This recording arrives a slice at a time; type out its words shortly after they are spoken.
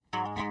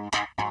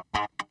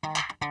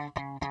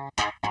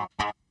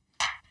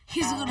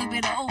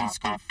play the old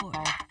school for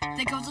it.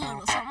 That goes a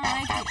little something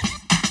like this.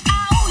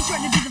 I always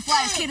tried to be the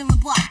flyest kid on the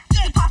block,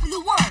 the popular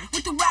one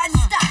with the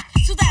rising stock.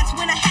 So that's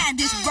when I had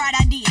this bright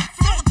idea.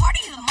 Now the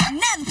party of the month,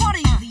 now the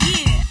party of the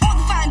year. All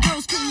the fine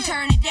girls couldn't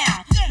turn it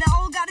down. Now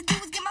all I gotta do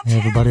is get my Hey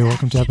everybody,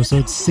 welcome to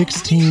episode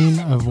 16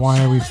 of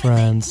Why Are We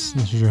Friends?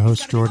 This is your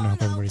host Jordan. I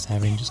hope everybody's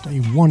having just a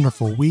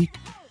wonderful week.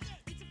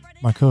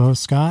 My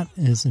co-host Scott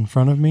is in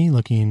front of me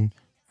looking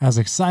as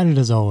excited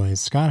as always.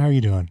 Scott, how are you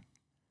doing?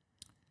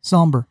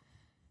 Somber.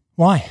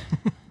 Why?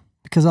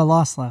 Because I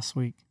lost last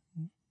week.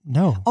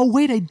 No. Oh,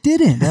 wait, I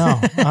didn't. No.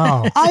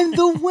 Oh. I'm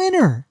the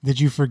winner. Did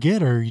you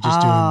forget or are you just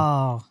doing...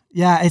 Oh,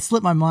 yeah, it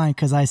slipped my mind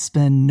because I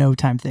spend no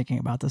time thinking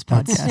about this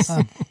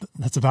podcast.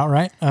 That's about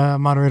right.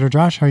 Moderator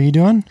Josh, how are you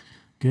doing?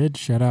 Good.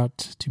 Shout out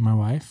to my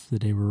wife. The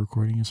day we're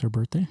recording is her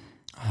birthday.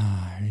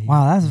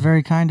 Wow, that's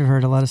very kind of her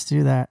to let us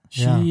do that.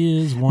 She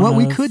is one What of...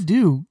 we could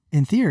do,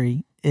 in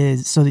theory,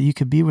 is so that you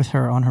could be with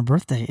her on her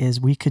birthday, is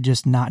we could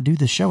just not do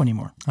the show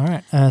anymore. All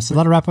right. So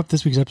that'll wrap up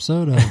this week's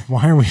episode of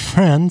Why Are We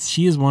Friends?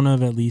 She is one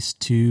of at least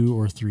 2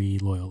 or 3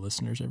 loyal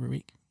listeners every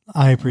week.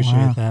 I appreciate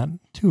Wow. that.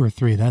 2 or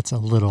 3, that's a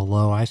little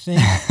low, I think.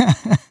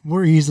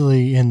 We're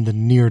easily in the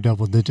near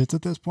double digits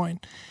at this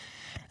point.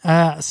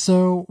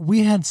 So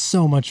we had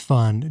so much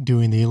fun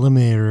doing the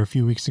Eliminator a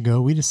few weeks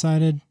ago. We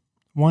decided,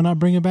 why not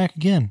bring it back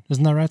again?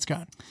 Isn't that right,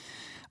 Scott?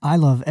 I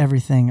love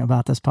everything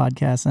about this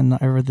podcast and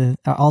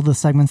all the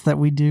segments that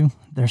we do.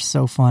 They're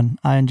so fun.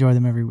 I enjoy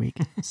them every week.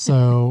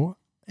 So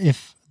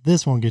if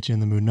this won't get you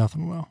in the mood,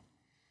 nothing will.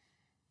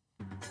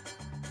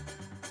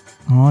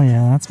 Oh,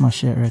 yeah, that's my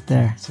shit right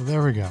there. So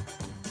there we go.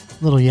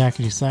 Little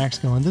yakety sax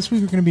going. This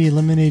week we're going to be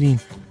eliminating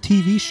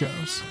TV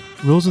shows.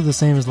 Rules are the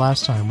same as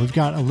last time. We've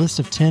got a list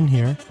of 10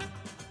 here.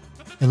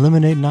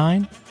 Eliminate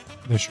 9.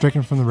 They're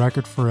stricken from the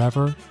record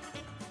forever.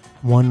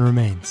 1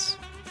 remains.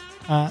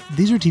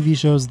 These are TV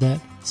shows that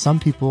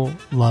some people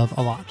love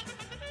a lot.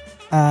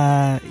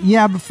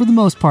 Yeah, but for the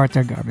most part,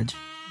 they're garbage.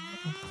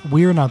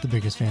 We're not the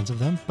biggest fans of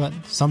them, but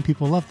some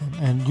people love them,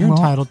 and you're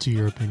entitled to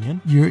your opinion.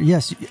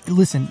 Yes,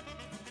 listen,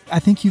 I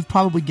think you've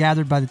probably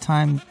gathered by the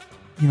time,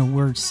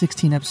 we're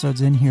 16 episodes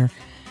in here.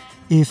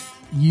 If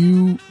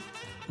you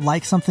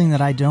like something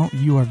that I don't,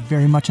 you are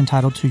very much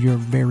entitled to your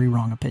very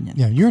wrong opinion.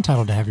 Yeah, you're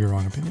entitled to have your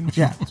wrong opinion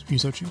if you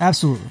so choose.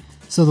 Absolutely.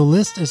 So the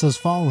list is as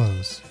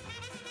follows.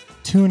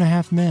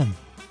 2.5 Men.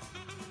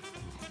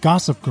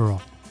 Gossip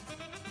Girl.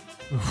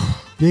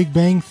 Big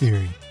Bang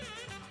Theory.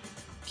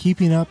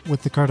 Keeping Up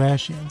with the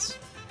Kardashians.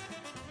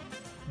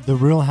 The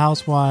Real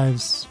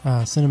Housewives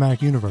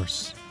Cinematic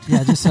Universe.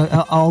 Yeah, just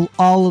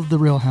all of the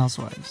Real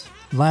Housewives.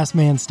 Last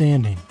Man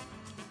Standing.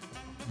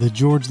 The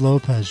George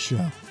Lopez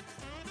Show.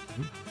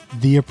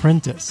 The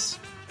Apprentice.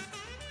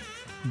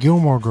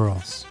 Gilmore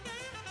Girls.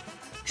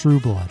 True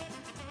Blood.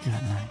 Good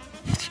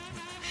night.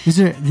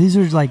 These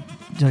are like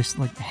just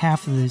like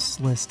half of this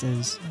list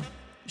is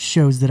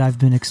shows that I've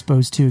been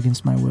exposed to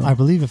against my will. I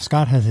believe if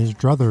Scott had his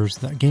druthers,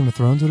 that Game of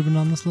Thrones would have been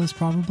on this list,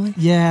 probably.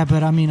 Yeah,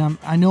 but I mean,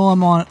 I know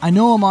I'm on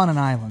an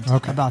island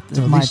about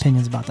So my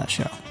opinions about that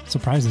show.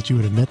 Surprised that you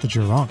would admit that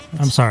you're wrong.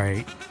 I'm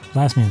sorry.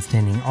 Last Man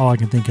Standing, all I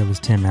can think of is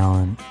Tim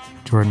Allen.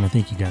 Jordan, I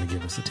think you got to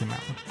give us a Tim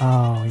Allen.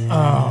 Oh, yeah.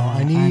 Oh,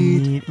 I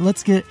need...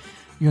 Let's get...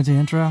 You want to do the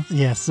intro?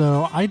 Yeah,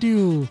 so I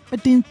do...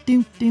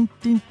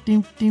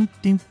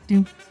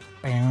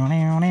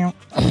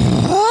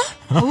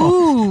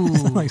 Ooh.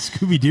 It's like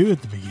Scooby-Doo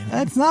at the beginning.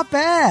 That's not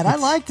bad. I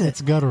liked it.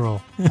 It's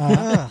guttural.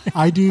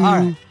 I do... All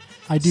right.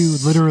 I do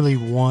literally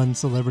one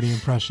celebrity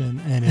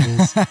impression, and it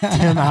is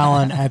Tim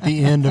Allen at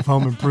the end of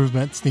Home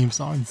Improvement's theme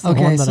song. It's the one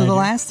Okay, that so I the do.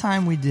 last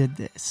time we did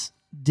this,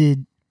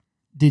 did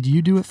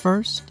you do it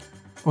first,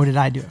 or did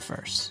I do it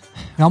first?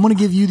 Now, I'm going to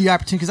give you the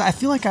opportunity, because I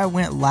feel like I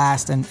went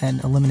last and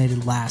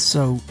eliminated last,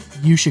 so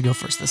you should go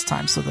first this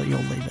time so that you'll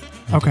leave it.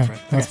 Okay,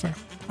 that's fair.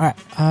 All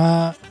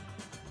right.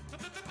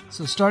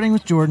 So starting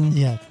with Jordan,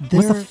 Yeah.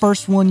 what's the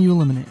first one you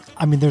eliminated?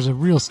 I mean, there's a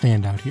real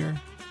standout here.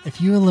 If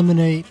you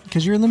eliminate,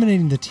 because you're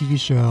eliminating the TV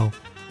show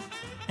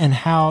and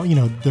how,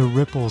 the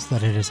ripples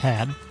that it has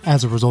had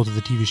as a result of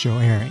the TV show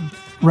airing.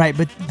 Right,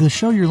 but the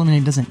show you're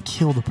eliminating doesn't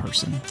kill the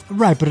person.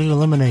 Right, but it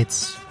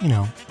eliminates,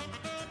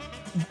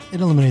 it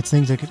eliminates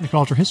things that could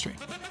alter history.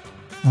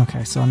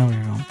 Okay, so I know where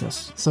you're going with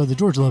this. So the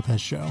George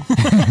Lopez show.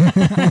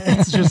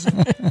 It's just,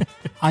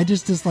 I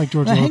just dislike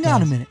George Now, Lopez. hang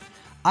on a minute.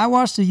 I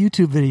watched a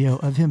YouTube video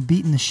of him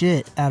beating the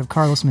shit out of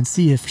Carlos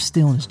Mencia for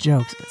stealing his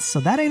jokes. So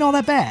that ain't all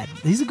that bad.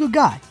 He's a good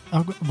guy.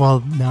 Well,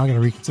 now I got to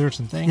reconsider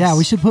some things. Yeah,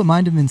 we should put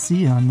Mind of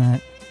Mencia on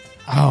that.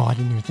 Oh, I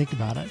didn't even think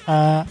about it.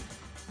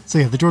 So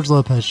yeah, the George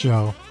Lopez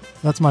show.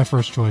 That's my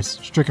first choice.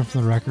 Stricken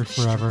from the record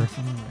forever.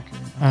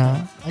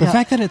 The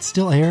fact that it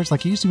still airs,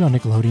 like it used to be on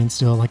Nickelodeon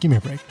still, like give me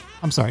a break.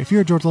 I'm sorry. If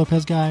you're a George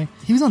Lopez guy,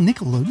 He was on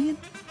Nickelodeon?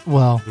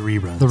 well, The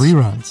reruns. the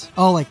reruns.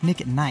 Oh, like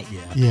Nick at Night.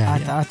 Yeah.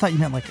 I thought you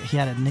meant like he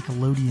had a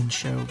Nickelodeon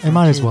show. for It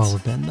might as kids. well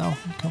have been, though.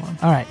 Come on.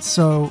 All right,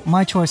 so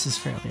my choice is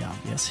fairly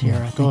obvious here.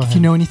 Yeah, I go think if ahead.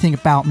 you know anything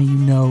about me, you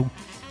know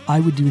I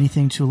would do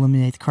anything to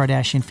eliminate the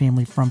Kardashian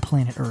family from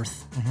planet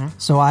Earth. Mm-hmm.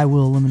 So I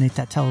will eliminate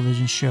that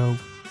television show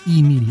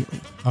immediately.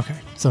 Okay,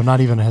 so not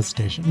even a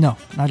hesitation. No,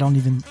 I'm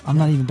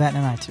not even batting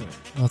an eye to it.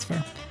 That's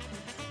fair.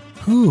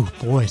 Ooh,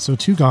 boy. So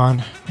 2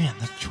 gone. Man,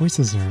 the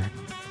choices are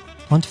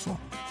plentiful.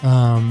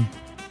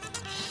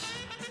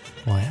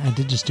 Boy, I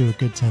did just do a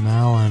good Tim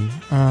Allen.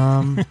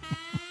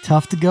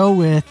 Tough to go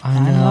with. I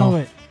know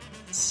it.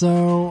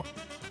 So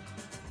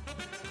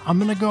I'm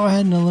going to go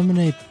ahead and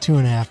eliminate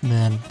 2.5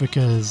 Men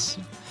because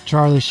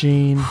Charlie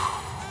Sheen.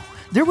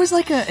 There was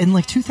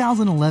in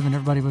 2011,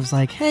 everybody was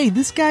like, hey,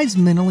 this guy's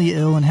mentally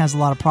ill and has a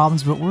lot of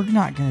problems, but we're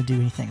not going to do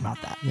anything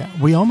about that. Yeah,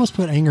 we almost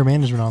put anger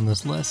management on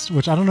this list,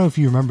 which I don't know if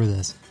you remember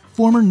this.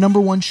 Former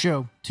 #1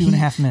 show,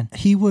 2.5 Men.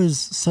 He was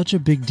such a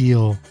big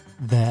deal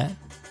that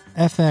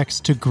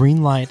FX, to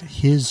greenlight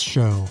his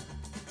show,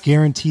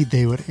 guaranteed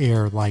they would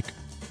air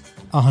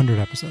 100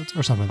 episodes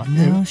or something like that.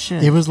 No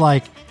shit. It was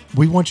like,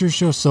 we want your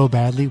show so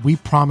badly, we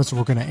promise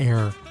we're going to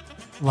air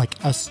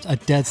a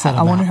dead set I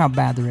amount. wonder how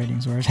bad the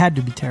ratings were. It had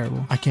to be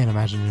terrible. I can't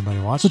imagine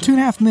anybody watched So it.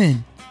 2.5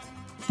 Men,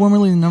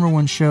 formerly the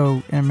 #1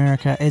 show in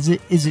America. Is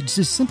it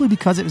just simply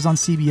because it was on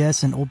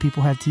CBS and old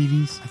people have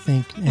TVs? I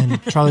think,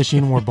 and Charlie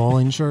Sheen wore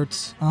bowling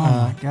shirts. Oh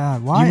my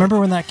God! Why? Do you remember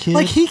when that kid?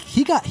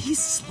 He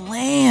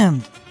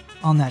slammed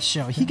on that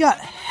show. He got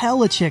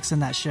hella chicks in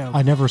that show.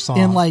 I never saw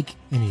in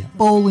any of it.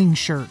 bowling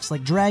shirts,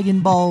 like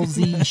Dragon Ball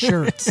Z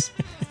shirts.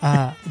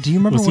 Do you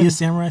remember Was when he a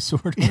samurai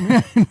sword? Do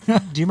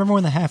you remember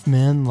when the Half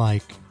Men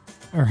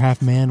or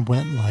Half Man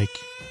went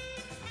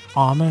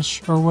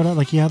Amish or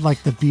whatever? He had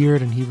the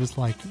beard and he was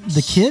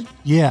The kid?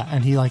 Yeah,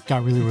 and he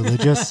got really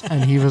religious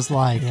and he was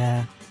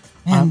Yeah.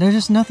 Man, there's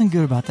just nothing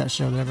good about that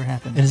show that ever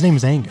happened. and his name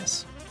is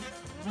Angus.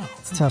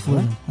 It's tough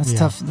living. That's Yeah.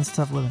 tough. That's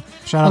tough living.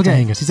 Shout out to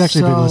Angus. He's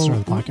actually a big listener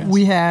of the podcast.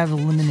 We have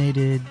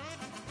eliminated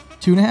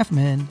 2.5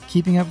 Men,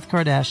 Keeping Up with the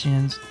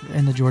Kardashians,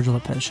 and the George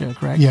Lopez Show.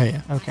 Correct?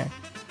 Yeah. Okay.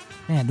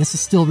 Man, this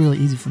is still really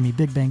easy for me.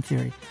 Big Bang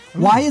Theory.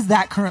 Why is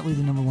that currently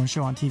the #1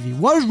 show on TV?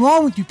 What is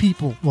wrong with you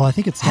people? Well, I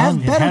think it's Have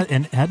done. better-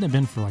 And hadn't it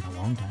been for a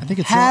long time? I think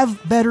it's Have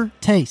better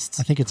tastes.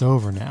 I think it's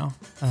over now.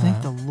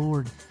 Thank the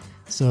Lord.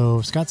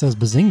 So Scott says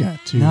Bazinga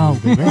to No.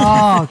 Big Bang.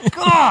 Oh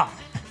God.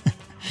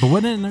 But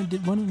wasn't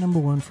it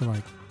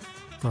 #1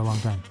 for a long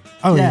time?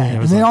 Oh yeah, yeah. and It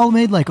was they all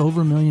made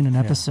over $1 million an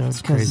episode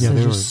it's because crazy. Yeah,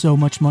 there's they just so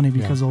much money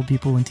because old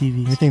people in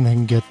TVs. anything that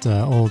can get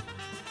old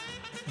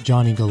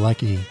Johnny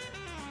Galecki.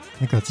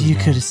 I think that's his You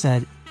name. could have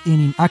said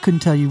any. I couldn't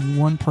tell you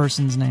one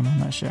person's name on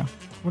that show.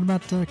 What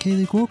about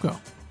Kaylee Cuoco?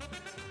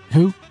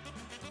 Who?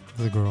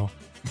 The girl.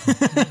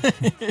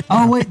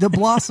 Oh wait, the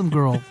Blossom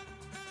girl.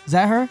 Is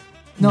that her?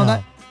 No,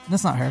 No.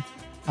 that's not her.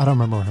 I don't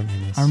remember what her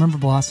name is. I remember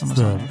Blossom was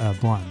on The there.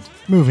 blonde.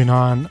 Moving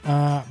on.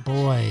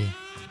 Boy.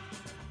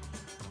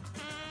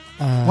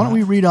 Why don't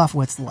we read off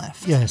what's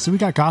left? Yeah, so we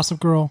got Gossip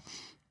Girl,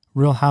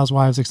 Real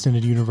Housewives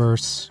Extended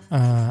Universe,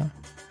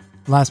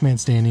 Last Man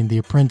Standing, The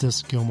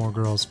Apprentice, Gilmore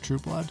Girls, True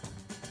Blood.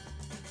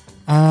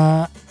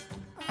 I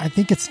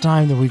think it's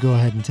time that we go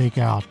ahead and take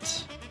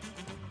out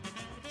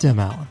Tim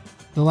Allen.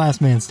 The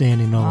Last Man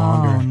Standing no Oh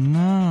longer.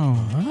 no!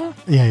 Huh?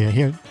 Yeah.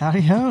 Here,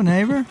 Howdy ho,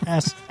 neighbor.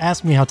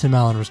 ask me how Tim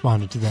Allen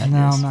responded to that. No,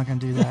 Yes. I'm not going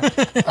to do that.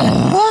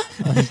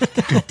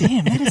 God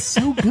damn, that is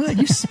so good.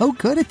 You're so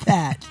good at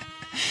that.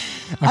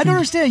 I don't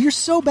understand. You're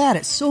so bad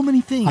at so many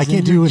things. I can't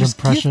and do you're an just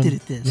impression.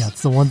 Gifted at this. Yeah,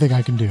 it's the one thing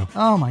I can do.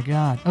 Oh my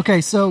God. Okay,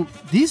 so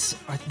these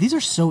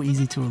are so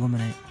easy to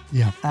eliminate.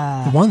 Yeah.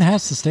 The one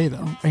has to stay,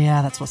 though.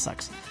 Yeah, that's what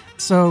sucks.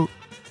 So,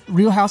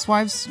 Real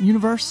Housewives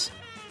universe,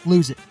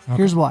 lose it.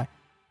 Here's why.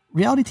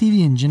 Reality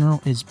TV in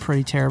general is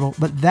pretty terrible,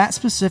 but that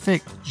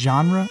specific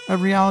genre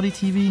of reality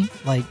TV,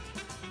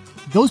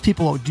 those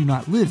people do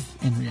not live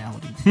in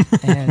reality.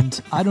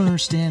 And I don't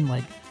understand,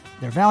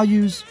 their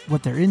values,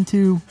 what they're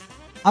into.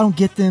 I don't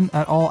get them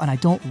at all, and I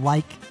don't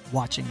like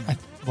watching them.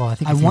 I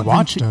think I if you want them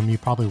watched to- them, you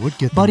probably would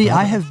get them. Buddy, better.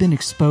 I have been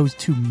exposed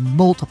to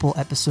multiple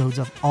episodes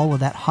of all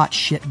of that hot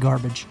shit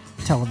garbage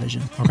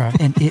television. Okay.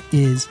 And it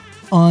is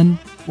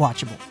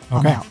unwatchable. I'm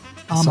Okay. out.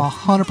 I'm So-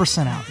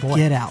 100% out. Boy.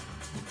 Get out.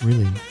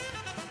 really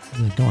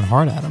going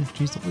hard at him.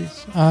 Jeez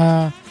Louise.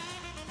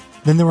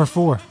 Then there were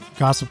 4.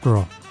 Gossip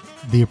Girl,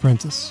 The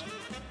Apprentice,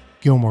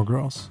 Gilmore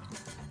Girls,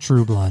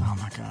 True Blood. Oh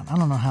my God. I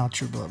don't know how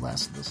True Blood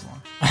lasted this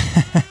long.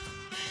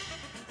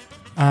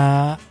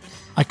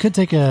 I could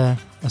take a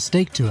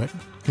stake to it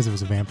because it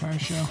was a vampire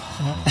show.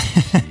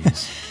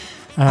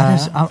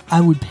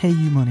 I would pay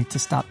you money to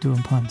stop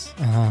doing puns.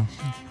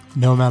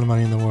 No amount of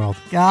money in the world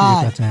to get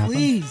God, that to happen.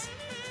 please.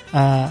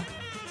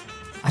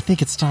 I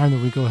think it's time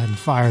that we go ahead and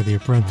fire The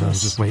Apprentice. I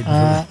was just waiting for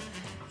that.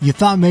 You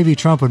thought maybe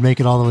Trump would make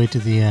it all the way to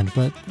the end,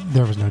 but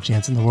there was no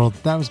chance in the world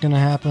that was going to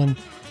happen.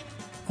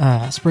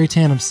 Spray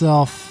Tan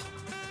himself.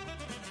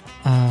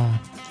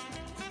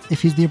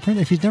 If he's the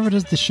apprentice, if he never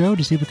does the show,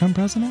 does he become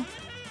president?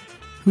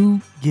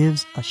 Who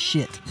gives a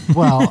shit?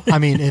 Well, I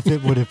mean, if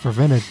it would have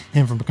prevented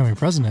him from becoming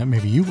president,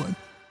 maybe you would.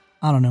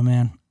 I don't know,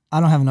 man. I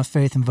don't have enough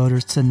faith in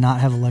voters to not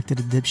have elected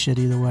a dipshit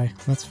either way.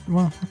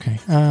 Okay.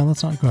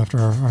 Let's not go after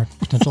our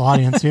potential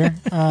audience here.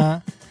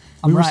 I'm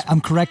right. I'm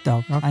correct,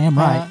 though. I am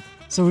right.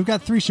 So we've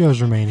got 3 shows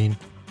remaining.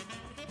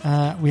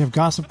 We have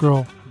Gossip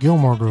Girl,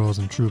 Gilmore Girls,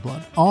 and True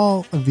Blood.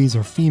 All of these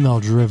are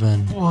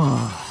female-driven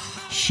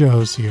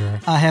shows here.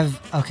 I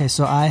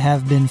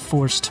have been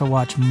forced to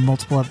watch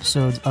multiple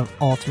episodes of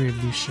all 3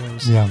 of these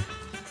shows. Yeah.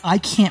 I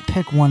can't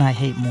pick one I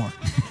hate more.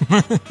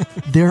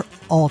 They're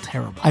all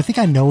terrible. I think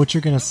I know what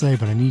you're going to say,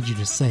 but I need you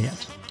to say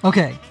it.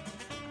 Okay.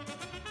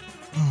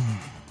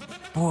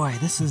 Boy,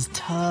 this is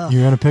tough.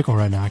 You're in a pickle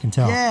right now, I can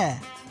tell. Yeah.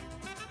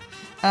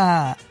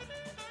 I'm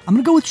going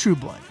to go with True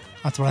Blood.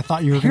 That's what I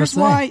thought you were going to Here's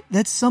say. why.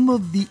 That's some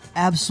of the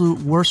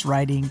absolute worst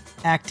writing,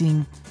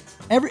 acting,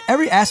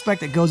 every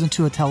aspect that goes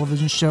into a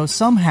television show.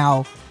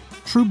 Somehow,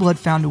 True Blood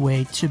found a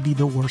way to be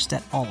the worst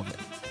at all of it.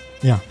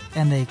 Yeah.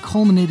 And they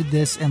culminated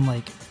this in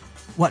like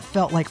what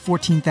felt like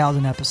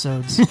 14,000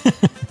 episodes.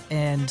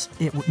 And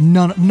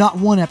not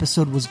one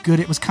episode was good.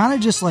 It was kind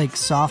of just like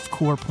soft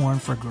core porn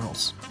for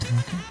girls.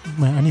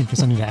 Man, I need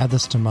to add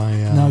this to my...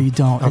 No, you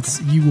don't.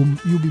 Okay.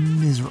 You'll be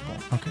miserable.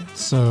 Okay.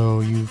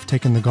 So you've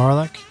taken the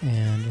garlic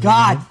and...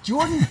 God,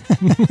 Jordan,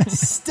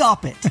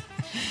 stop it.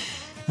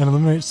 And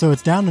eliminate... So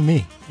it's down to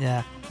me.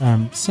 Yeah.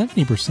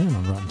 70%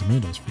 on Rotten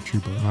Tomatoes for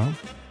True Blood.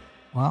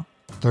 Well,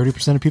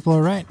 30% of people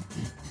are right.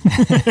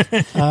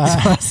 that's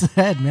what I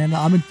said, man.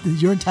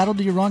 You're entitled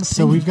to your wrong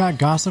So opinion. we've got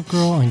Gossip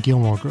Girl and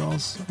Gilmore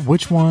Girls.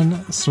 Which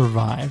one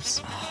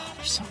survives?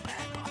 They're so bad,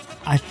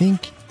 both. I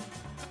think...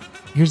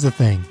 Here's the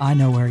thing. I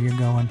know where you're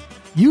going.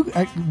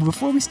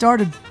 Before we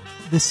started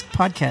this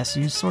podcast,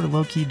 you sort of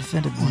low-key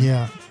defended one.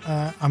 Yeah.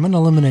 I'm going to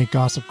eliminate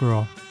Gossip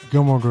Girl.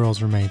 Gilmore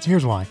Girls remains.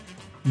 Here's why.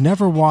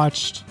 Never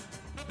watched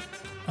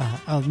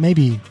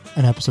maybe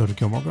an episode of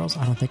Gilmore Girls.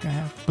 I don't think I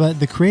have.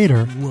 But the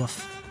creator,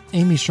 Woof.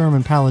 Amy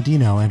Sherman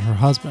Palladino, and her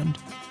husband,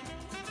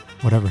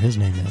 whatever his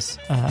name is.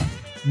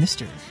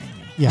 Mr.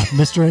 Amy. Yeah,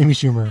 Mr. Amy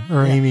Schumer,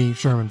 or Yeah. Amy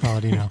Sherman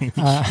Palladino.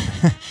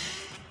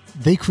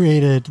 They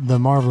created The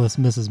Marvelous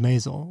Mrs.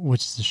 Maisel,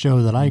 which is a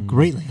show that I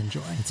greatly enjoy.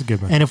 It's a good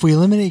one. And if we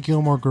eliminate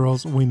Gilmore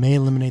Girls, we may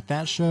eliminate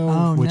that show,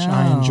 Oh, which no.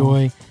 I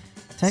enjoy.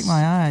 Take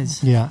my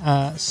eyes.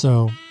 Yeah,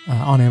 so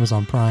on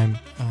Amazon Prime.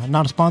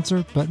 Not a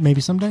sponsor, but maybe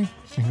someday.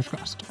 Fingers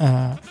crossed.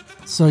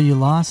 So you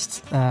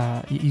lost.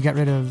 You got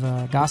rid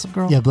of Gossip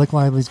Girl. Yeah, Blake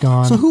Lively's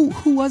gone. So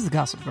who was the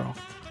Gossip Girl?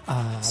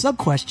 Sub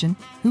question: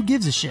 who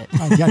gives a shit?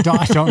 I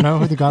don't know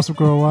who the Gossip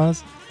Girl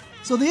was.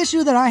 So the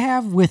issue that I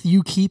have with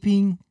you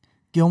keeping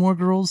Gilmore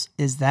Girls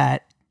is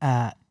that,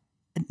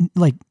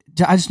 like,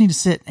 I just need to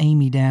sit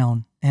Amy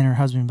down and her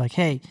husband and be like,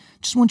 hey,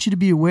 just want you to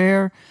be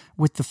aware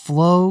with the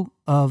flow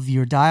of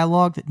your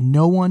dialogue that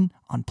no one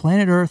on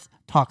planet Earth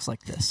talks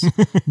like this.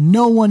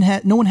 no one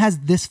has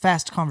this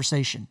fast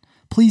conversation.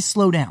 Please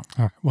slow down.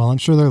 All right. Well, I'm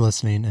sure they're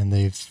listening and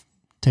they've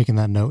taken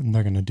that note and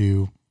they're going to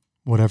do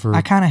whatever.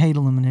 I kind of hate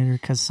Eliminator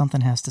because something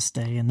has to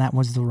stay, and that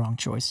was the wrong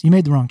choice. You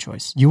made the wrong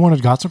choice. You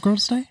wanted Gossip Girl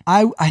to stay?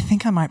 I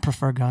think I might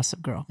prefer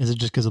Gossip Girl. Is it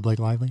just because of Blake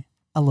Lively?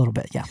 A little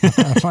bit, yeah.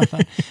 Fine.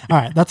 All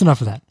right, that's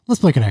enough of that. Let's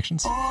play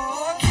Connections.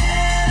 Oh, can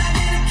I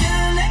get a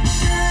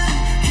connection?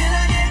 Can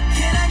I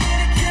get a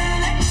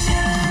connection?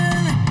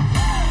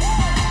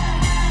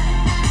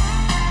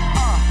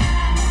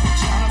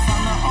 Trying to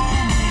find the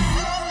old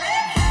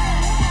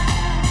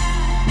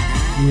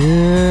me.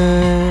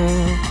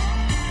 Yeah.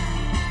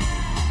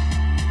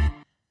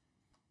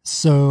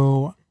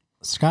 So,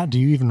 Scott, do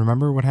you even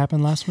remember what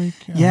happened last week?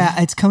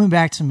 Yeah, it's coming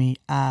back to me.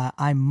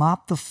 I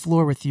mopped the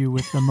floor with you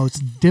with the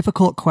most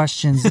difficult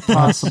questions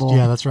possible.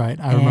 Yeah, that's right.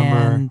 I remember.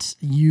 And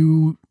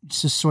you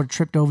just sort of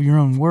tripped over your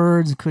own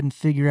words and couldn't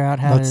figure out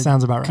how That to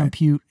sounds about right.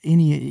 compute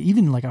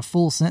even like a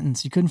full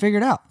sentence. You couldn't figure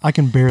it out. I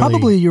can barely.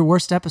 Probably your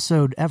worst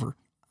episode ever.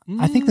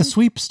 I think the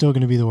sweep's still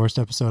going to be the worst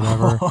episode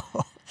ever.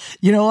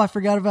 You know, I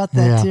forgot about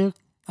that Yeah. too.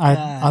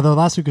 Although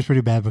last week was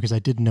pretty bad because I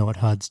didn't know what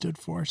HUD stood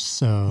for.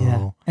 So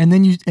Yeah. And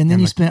then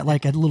you spent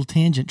like a little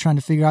tangent trying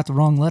to figure out the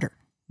wrong letter.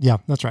 yeah,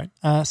 that's right.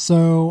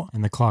 So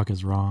And the clock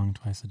is wrong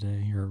twice a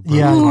day. Or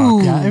yeah,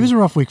 Ooh. yeah, it was a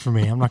rough week for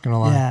me. I'm not going to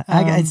lie. Yeah.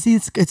 I see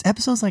it's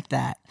episodes like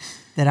that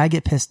I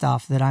get pissed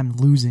off that I'm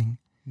losing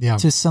Yeah.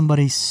 to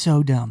somebody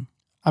so dumb.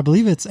 I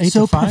believe it's 8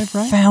 so to 5, right?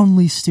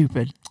 profoundly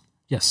stupid.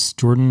 Yes,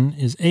 Jordan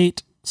is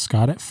 8,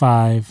 Scott at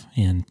 5,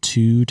 and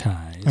 2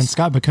 ties. And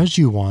Scott, because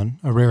you won,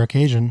 a rare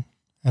occasion,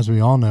 as we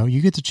all know,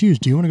 you get to choose.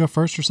 Do you want to go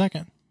first or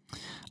second?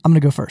 I'm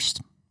going to go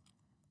first.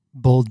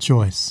 Bold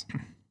choice.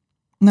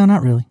 No,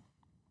 not really.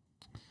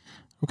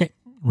 Okay,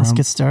 Let's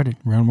get started.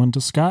 round 1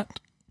 to Scott.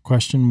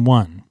 Question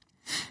 1.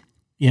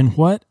 In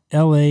what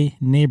LA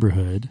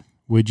neighborhood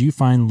would you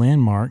find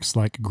landmarks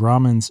like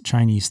Grauman's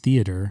Chinese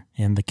Theater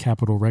and the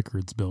Capitol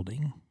Records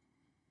building?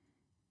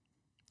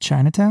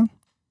 Chinatown?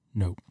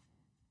 Nope.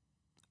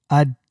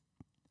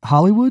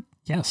 Hollywood?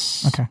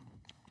 Yes. Okay.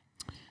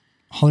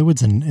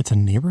 Hollywood's it's a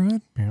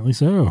neighborhood? Apparently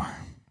so.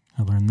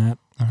 I learned that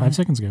 5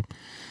 seconds ago.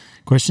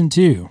 Question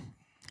 2.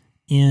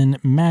 In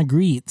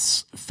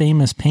Magritte's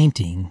famous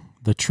painting,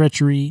 The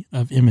Treachery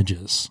of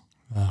Images,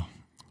 Oh.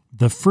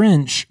 the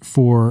French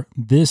for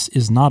 "this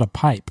is not a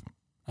pipe"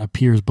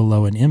 appears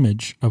below an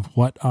image of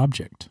what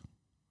object?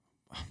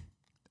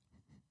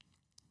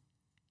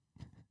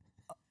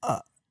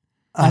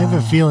 I have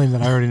a feeling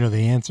that I already know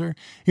the answer.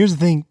 Here's the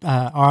thing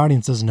our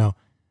audience doesn't know.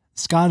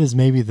 Scott is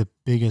maybe the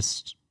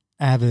biggest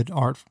avid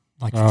art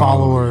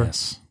follower,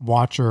 yes.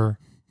 watcher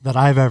that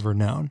I've ever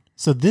known.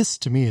 So this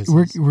to me is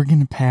We're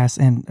going to pass.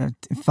 And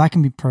if I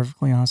can be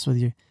perfectly honest with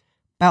you,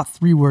 about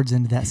 3 words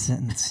into that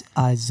sentence,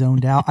 I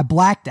zoned out. I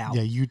blacked out.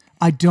 yeah.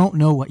 I don't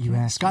know what you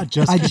asked. Scott me.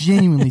 just- I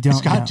genuinely don't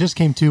Scott know. just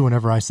came to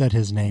whenever I said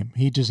his name.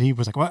 He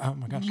was like, "What? Oh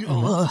my gosh!"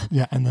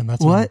 And then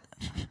that's What?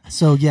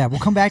 So yeah, we'll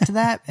come back to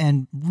that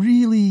and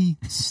really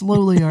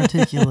slowly,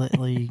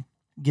 articulately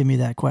give me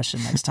that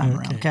question next time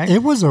around. Okay.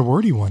 It was a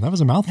wordy one. That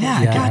was a mouthful.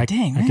 Yeah. God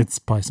dang, I man. could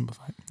probably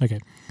simplify it. Okay.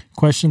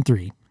 Question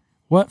 3.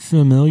 What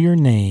familiar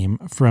name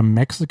from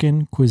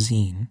Mexican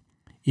cuisine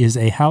is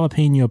a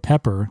jalapeno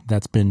pepper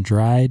that's been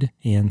dried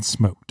and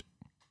smoked?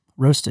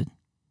 Roasted.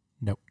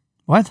 Nope.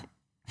 What?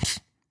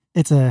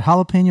 It's a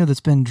jalapeno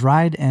that's been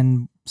dried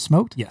and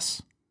smoked,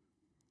 Yes.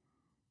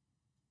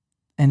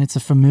 and it's a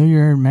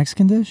familiar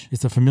Mexican dish.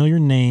 It's a familiar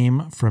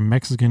name from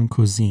Mexican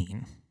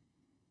cuisine.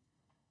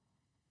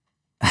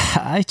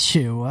 I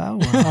chew.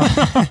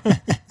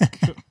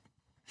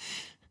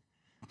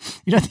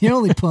 You're not the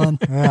only pun.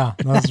 Yeah,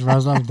 that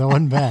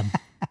wasn't bad.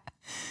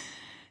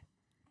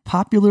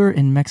 Popular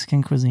in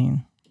Mexican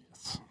cuisine.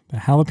 The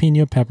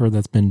jalapeno pepper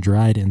that's been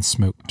dried and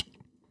smoked.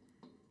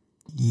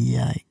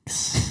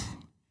 Yikes.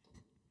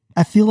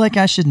 I feel like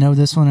I should know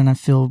this one, and I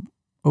feel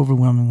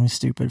overwhelmingly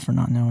stupid for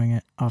not knowing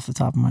it off the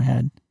top of my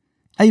head.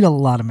 I eat a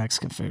lot of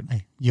Mexican food.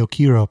 Hey, yo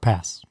quiero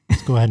pass.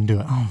 Let's go ahead and do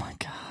it. Oh my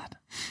God.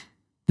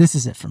 This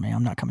is it for me.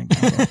 I'm not coming back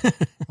there.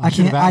 I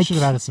should have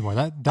added some more.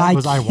 That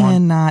was I want.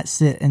 cannot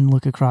sit and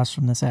look across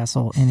from this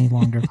asshole any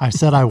longer. I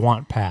said I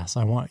want pass.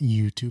 I want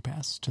you to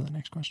pass to the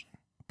next question.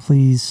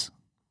 Please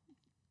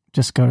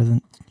just go to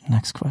the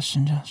next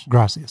question, Josh.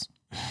 Gracias.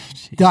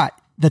 Dot.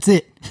 That's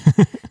it.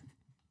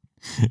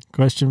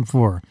 Question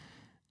 4.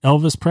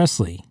 Elvis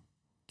Presley,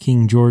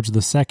 King George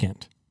II,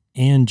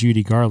 and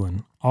Judy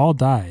Garland all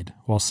died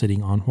while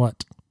sitting on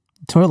what?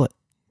 Toilet.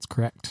 That's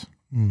correct.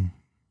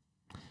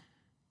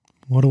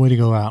 What a way to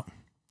go out.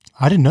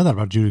 I didn't know that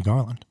about Judy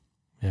Garland.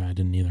 Yeah, I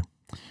didn't either.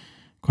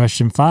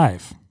 Question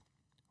 5.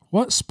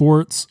 What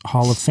sports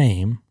Hall of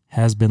Fame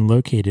has been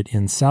located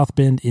in South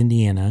Bend,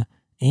 Indiana,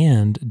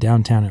 and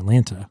downtown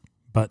Atlanta,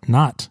 but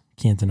not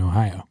Canton,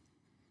 Ohio?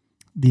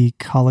 The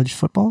college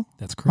football.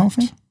 That's Hall of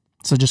correct. Fame?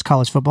 So just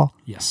college football.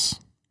 Yes.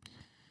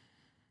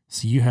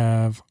 So you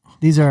have...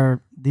 These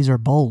are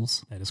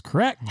bowls. That is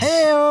correct.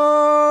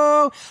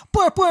 Hey-o!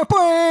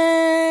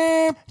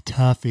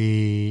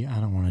 Tuffy. I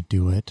don't want to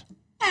do it.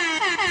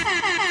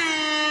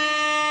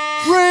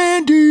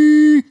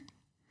 Randy.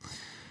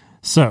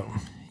 So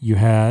you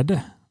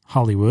had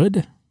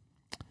Hollywood.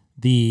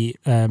 The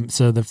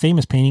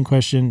famous painting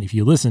question, if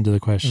you listen to the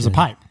question... It's a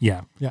pipe.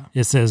 Yeah. Yeah.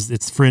 It says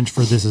it's French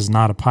for "this is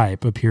not a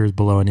pipe," appears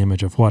below an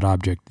image of what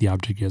object. The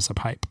object is a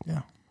pipe.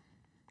 Yeah.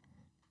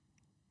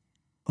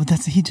 Well,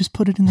 he just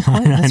put it in the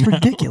plate. That's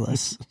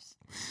ridiculous.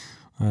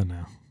 I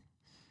know.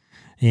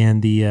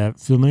 And the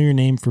familiar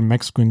name for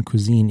Mexican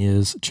cuisine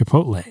is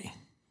chipotle.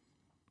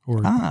 Or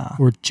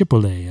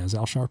Chipotle, as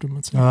Al Sharpton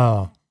would say.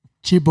 Oh,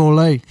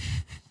 Chipotle.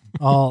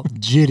 all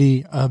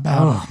jitty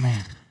about it.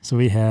 Man. So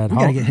we had... We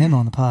got to get him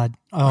on the pod.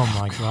 Oh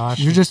my gosh.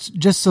 You're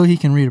just so he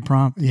can read a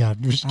prompt. Yeah,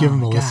 just give him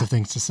my a list God. of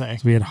things to say.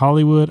 So we had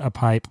Hollywood, a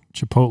pipe,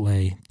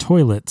 Chipotle,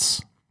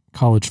 toilets,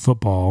 college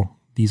football.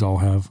 These all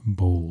have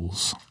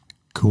bowls.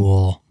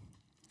 Cool.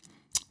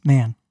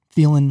 Man,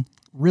 feeling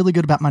really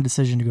good about my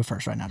decision to go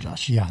first right now,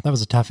 Josh. Yeah, that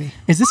was a toughie.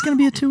 Is this going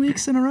to be a 2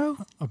 weeks in a row?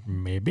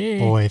 Maybe.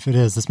 Boy, if it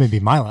is, this may be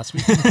my last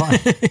week.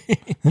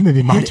 It may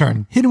be my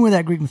turn. Hit him with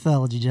that Greek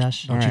mythology,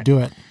 Josh. Don't you do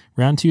it.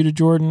 Round 2 to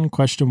Jordan.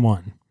 Question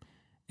 1.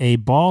 A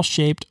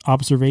ball-shaped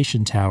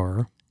observation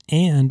tower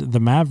and the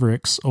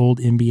Mavericks' old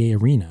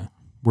NBA arena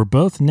were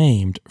both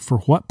named for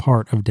what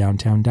part of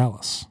downtown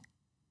Dallas?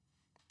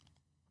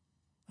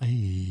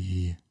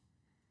 Hey,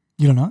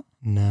 You don't know it?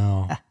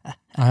 no.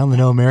 I only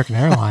know American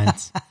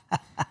Airlines.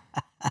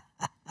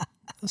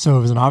 So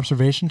it was an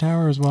observation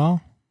tower as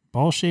well?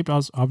 Ball-shaped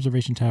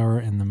observation tower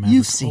and the Mavericks'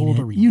 You've seen old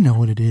it. arena. You know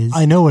what it is.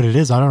 I know what it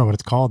is. I don't know what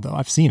it's called, though.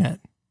 I've seen it.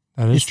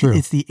 That is true.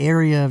 It's the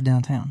area of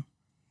downtown.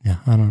 Yeah,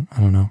 I don't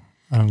know.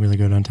 I don't really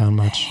go downtown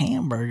much.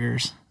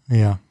 Hamburgers.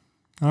 Yeah.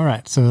 All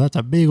right. So that's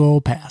a big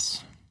old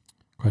pass.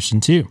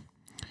 Question 2.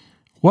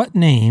 What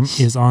name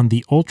is on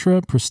the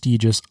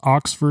ultra-prestigious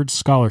Oxford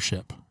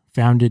Scholarship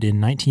founded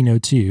in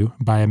 1902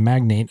 by a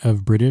magnate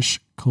of British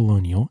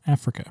colonial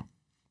Africa?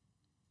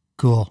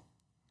 Cool.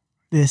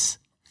 This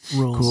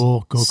rules.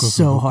 Cool.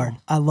 So hard.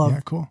 I love Yeah,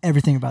 cool.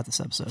 everything about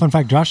this episode. Fun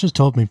fact, Josh has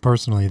told me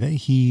personally that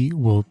he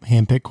will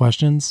handpick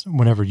questions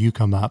whenever you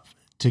come up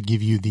to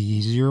give you the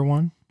easier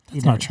one.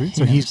 It's not true.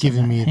 So he's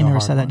giving me the He never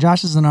hard said that. one.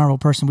 Josh is an honorable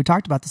person. We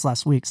talked about this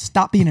last week.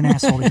 Stop being an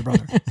asshole to your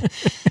brother.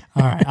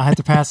 All right. I have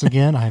to pass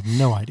again. I have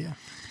no idea.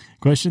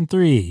 Question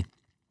 3.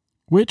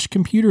 Which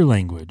computer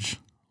language,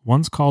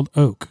 once called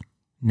Oak,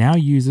 now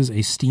uses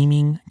a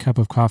steaming cup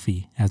of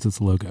coffee as its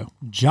logo?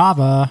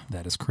 Java.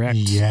 That is correct.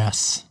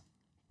 Yes.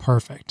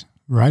 Perfect.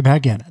 Right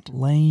back in it.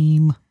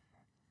 Lame.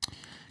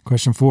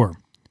 Question 4.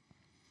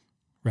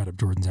 Right up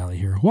Jordan's alley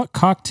here. What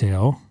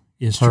cocktail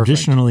is Perfect.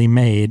 traditionally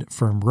made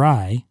from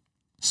rye,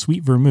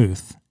 sweet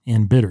vermouth,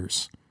 and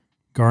bitters,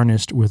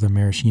 garnished with a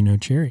maraschino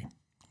cherry?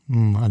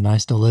 A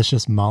nice,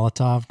 delicious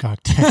Molotov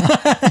cocktail.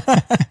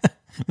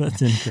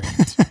 That's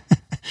incorrect.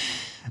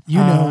 You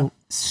know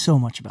so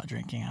much about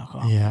drinking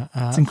alcohol. Yeah.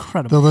 It's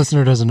incredible. The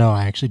listener doesn't know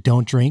I actually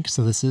don't drink,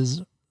 so this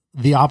is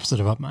the opposite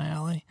of up my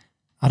alley.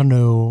 I don't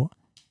know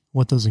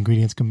what those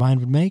ingredients combined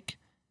would make.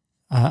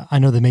 I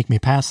know they make me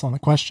pass on the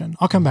question.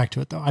 I'll come back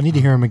to it, though. I need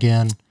to hear them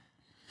again.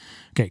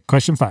 Okay,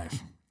 question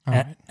 5. All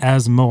right.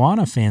 As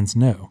Moana fans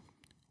know,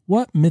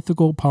 what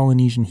mythical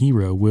Polynesian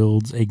hero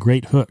wields a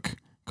great hook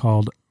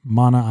called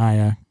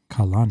Manaiea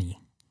Kalani?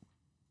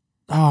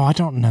 Oh, I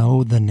don't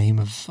know the name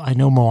of... I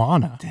know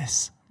Moana.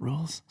 This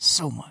rules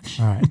so much.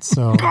 All right,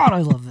 so... God,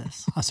 I love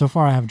this. So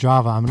far I have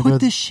Java. I'm going to go...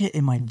 Put this shit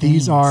in my veins.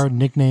 These are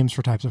nicknames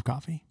for types of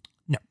coffee.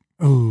 No.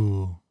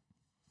 Ooh.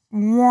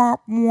 Womp,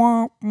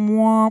 womp,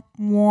 womp,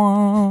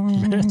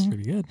 womp. That's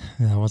pretty good.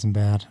 That wasn't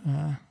bad.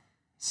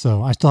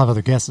 So I still have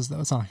other guesses,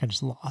 though. It's not like I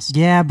just lost.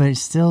 Yeah, but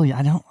still,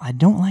 I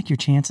don't like your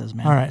chances,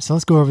 man. All right, so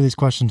let's go over these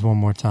questions one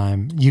more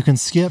time. You can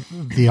skip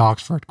the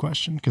Oxford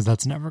question because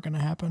that's never going to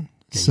happen.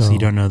 Okay, so you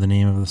don't know the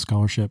name of the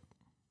scholarship?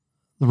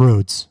 The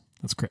Rhodes.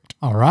 That's correct.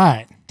 All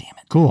right. Damn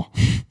it. Cool.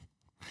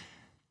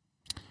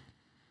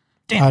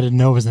 Damn. I didn't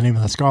know it was the name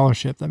of the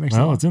scholarship. That makes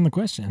Well, sense. it's in the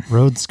question.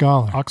 Rhodes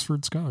Scholar.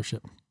 Oxford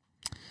Scholarship.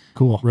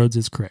 Cool. Rhodes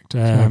is correct. So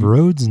I have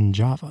Rhodes and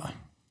Java.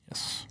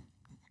 Yes.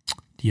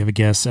 Do you have a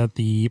guess at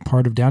the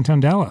part of downtown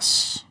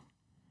Dallas?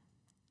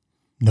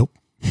 Nope.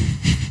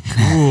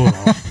 Cool.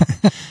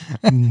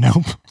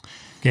 Nope.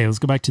 Okay, let's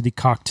go back to the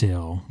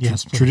cocktail.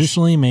 Yes, please.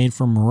 Traditionally made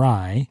from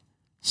rye,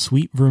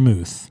 sweet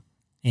vermouth,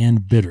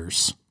 and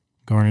bitters,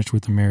 garnished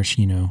with a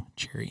maraschino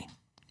cherry.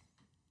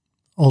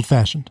 Old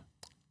fashioned.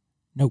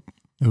 Nope.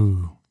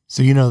 Ooh.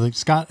 So you know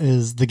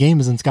the game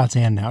is in Scott's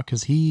hand now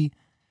because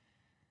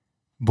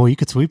boy, you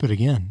could sweep it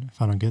again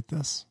if I don't get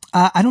this.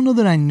 I don't know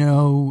that I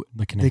know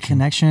The the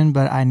connection,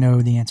 but I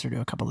know the answer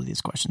to a couple of these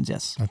questions,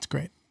 yes. That's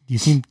great.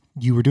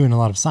 You were doing a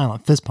lot of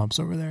silent fist pumps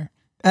over there.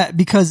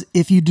 Because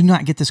if you do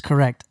not get this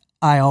correct,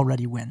 I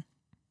already win.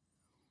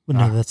 But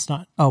no, that's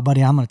not. Oh,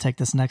 buddy, I'm going to take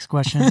this next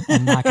question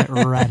and knock it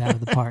right out of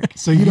the park.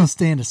 So you don't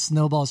stand a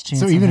snowball's chance.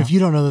 So even in if hell. you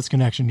don't know this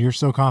connection, you're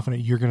so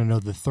confident you're going to know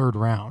the third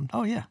round.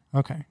 Oh, yeah.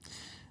 Okay.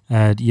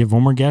 Do you have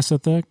one more guess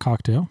at the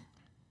cocktail?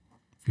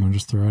 If you want to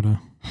just throw out a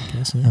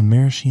guess. A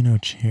maraschino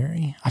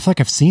cherry. I feel like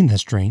I've seen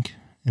this drink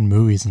in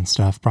movies and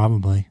stuff,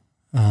 probably.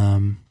 But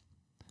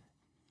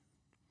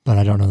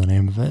I don't know the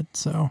name of it,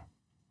 so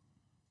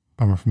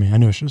bummer for me. I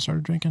knew I should have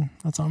started drinking.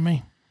 That's on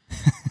me.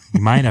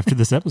 You might after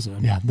this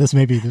episode. Yeah,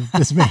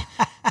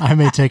 I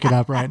may take it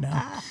up right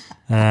now.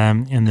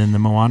 And then the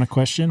Moana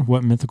question: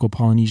 what mythical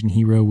Polynesian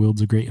hero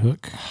wields a great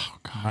hook? Oh,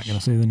 gosh. I'm not going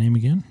to say the name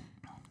again.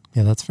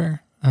 Yeah, that's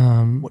fair.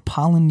 What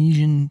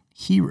Polynesian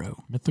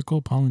hero?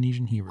 Mythical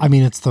Polynesian hero. I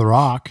mean, it's The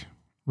Rock,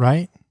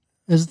 right?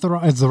 Is The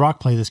Rock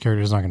play this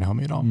character? Is not going to help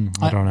me at all.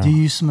 I don't know. Do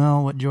you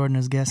smell what Jordan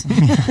is guessing?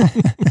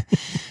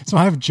 So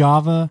I have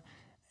Java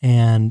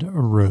and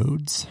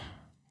Rhodes.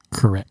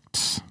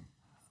 Correct.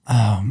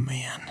 Oh,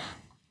 man.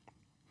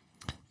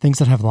 Things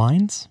that have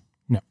lines?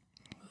 No.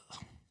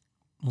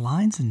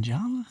 Lines in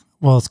Java?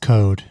 Well, it's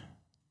code.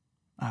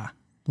 Ah.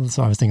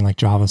 So I was thinking like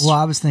Java. Well,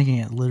 I was thinking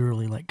it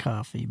literally like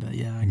coffee, but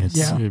yeah. I And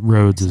guess. it's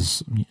Rhodes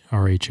is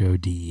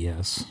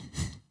RHODES.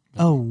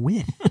 Oh,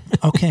 with.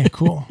 Okay,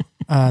 cool.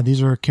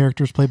 These are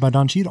characters played by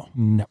Don Cheadle.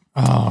 No.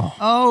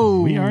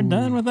 Oh. We are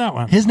done with that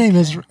one. His name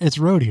is, it's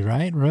Rhodey,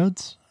 right?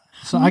 Rhodes?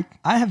 So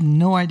I have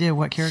no idea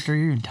what character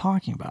you're even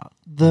talking about.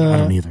 I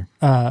don't either.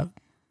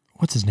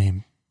 What's his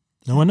name?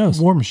 No one knows.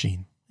 War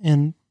Machine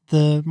in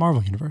the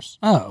Marvel universe.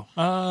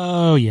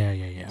 Oh,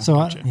 yeah. So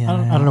Gotcha. I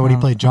don't know what he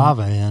played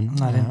Java in.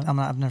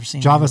 I've never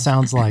seen Java either.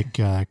 sounds like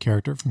a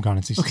character from Gone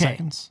in 60 Okay.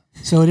 Seconds.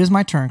 So it is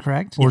my turn,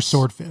 correct? Or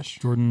Swordfish.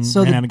 Jordan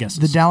So ran the, out of guesses.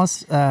 the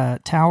Dallas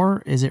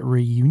Tower, is it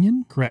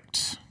Reunion?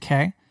 Correct.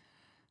 Okay.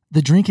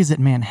 The drink is at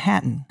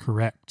Manhattan.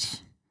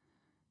 Correct.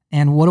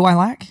 And what do I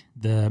lack?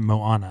 The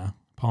Moana,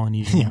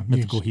 Polynesian Yeah,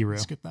 mythical you hero.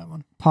 skip that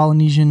one.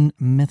 Polynesian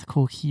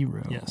mythical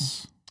hero.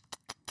 Yes.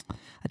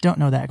 I don't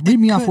know that. Read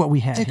me off what we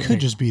had. It here. could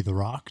just be The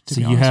Rock. To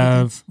So be you honest with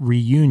have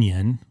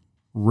Reunion,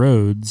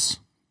 Rhodes,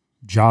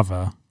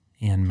 Java,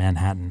 and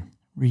Manhattan.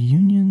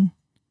 Reunion,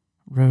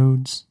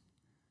 Rhodes.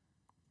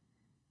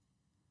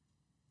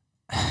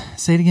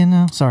 Say it again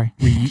now. Sorry.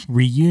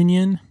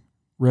 Reunion,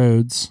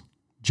 Rhodes,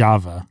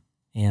 Java,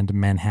 and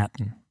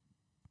Manhattan.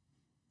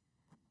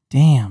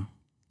 Damn.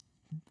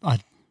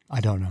 I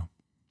don't know.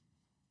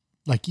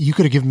 Like you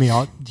could have given me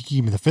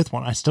the fifth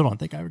one. I still don't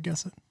think I would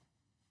guess it.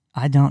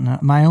 I don't know.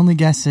 My only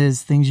guess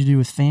is things you do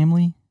with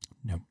family.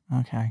 No.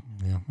 Okay.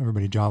 Yeah,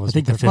 everybody Java's. I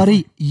think with the their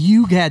fifth- Buddy,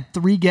 you had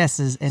 3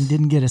 guesses and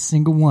didn't get a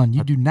single one.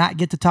 You do not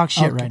get to talk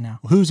shit Okay. right now.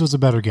 Whose was a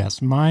better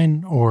guess,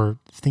 mine or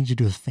things you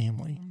do with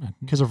family?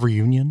 Because of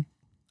Reunion.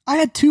 I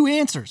had 2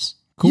 answers.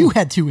 Cool. You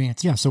had 2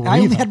 answers. Yeah, so we're I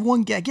only even. had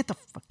 1 guess. Get the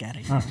fuck out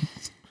of here. All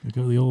right. We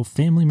go the old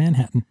family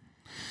Manhattan.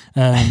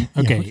 Yeah,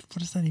 Okay.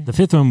 what is that even? The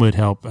fifth one would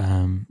help.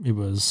 It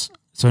was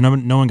so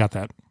no one got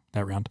that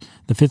round.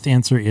 The fifth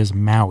answer is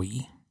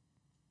Maui.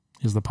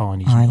 Is the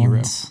Polynesian hero?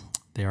 Islands.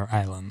 They are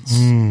islands.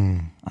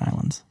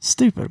 Islands.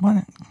 Stupid.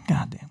 Why?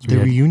 Goddamn. The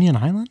Reunion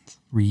Islands?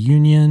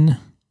 Reunion,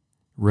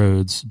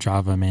 Rhodes,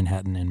 Java,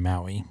 Manhattan, and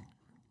Maui.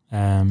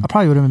 I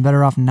probably would have been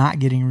better off not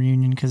getting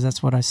Reunion because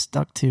that's what I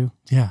stuck to.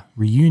 Yeah,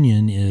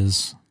 Reunion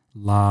is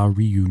La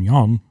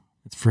Réunion.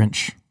 It's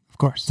French. of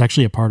course. It's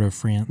actually a part of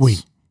France. Oui.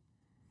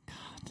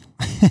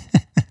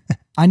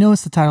 I know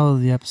it's the title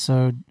of the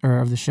episode or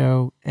of the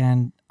show,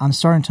 and I'm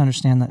starting to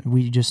understand that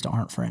we just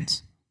aren't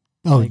friends.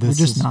 Oh, Like, we're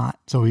just not.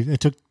 So it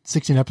took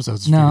 16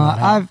 episodes to No,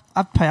 figure that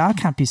out. I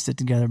kind of pieced it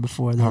together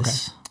before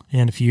this.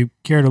 And if you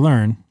care to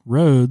learn,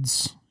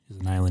 Rhodes is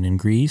an island in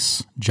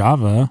Greece.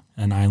 Java,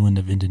 an island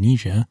of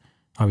Indonesia.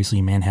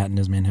 Obviously, Manhattan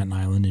is Manhattan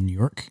Island in New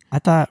York. I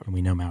thought And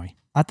we know Maui.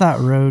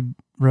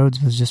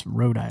 Rhodes was just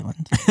Rhode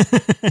Island.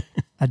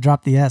 I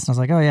dropped the S and I was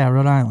like, oh yeah,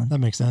 Rhode Island. That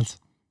makes sense.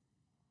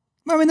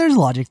 I mean, there's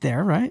logic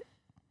there, right?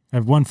 I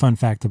have one fun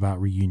fact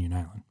about Reunion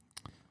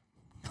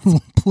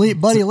Island. Please,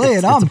 buddy, lay it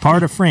It's on. a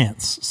part of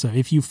France. So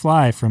if you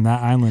fly from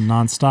that island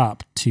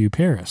nonstop to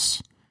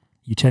Paris,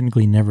 you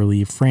technically never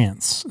leave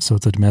France. So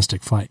it's a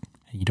domestic flight.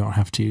 And you don't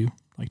have to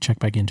check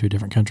back into a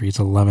different country. It's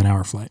an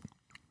 11-hour flight.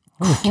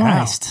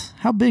 Christ,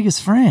 how big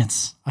is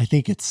France? I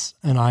think it's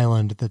an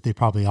island that they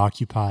probably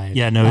occupied.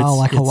 Yeah, no, it's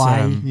like it's,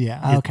 Hawaii?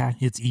 Yeah. Okay.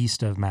 It's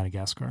east of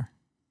Madagascar.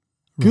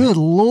 Good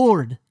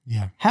Lord.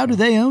 Yeah. How do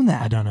they own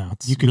that? I don't know.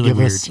 It's You could really give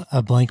weird. us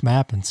a blank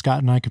map and Scott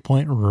and I could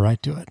point right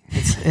to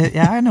it.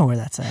 Yeah, I know where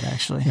that's at,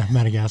 actually. Yeah,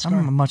 Madagascar.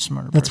 I'm a much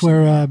smarter That's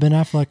person. where Ben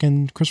Affleck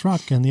and Chris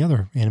Rock and the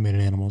other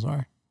animated animals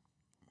are.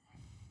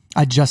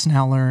 I just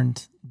now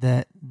learned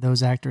that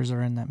those actors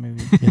are in that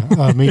movie.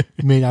 Yeah.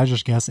 Me, I was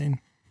just guessing.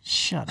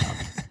 Shut up.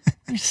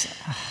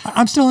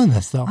 I'm still in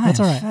this, though. That's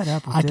I all am right. fed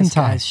up with I this can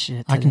tie. guy's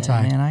shit I can today,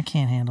 tie. Man, I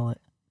can't handle it.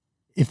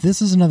 If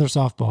this is another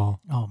softball,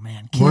 Oh,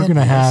 man. We're Ken,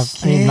 gonna have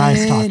a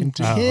nice Ken, talking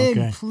to. Oh, Ken,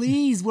 okay.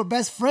 please. We're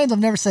best friends. I've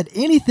never said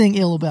anything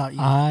ill about you.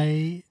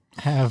 I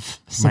have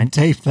some Mine-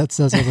 tape that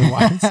says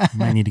otherwise.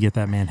 Might need to get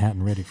that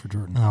Manhattan ready for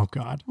Jordan. Oh,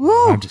 God.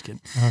 I'm just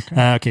kidding.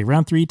 Okay. Okay,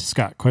 round 3 to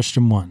Scott.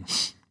 Question 1.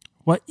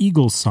 What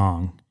Eagles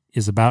song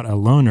is about a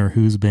loner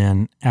who's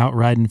been out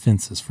riding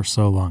fences for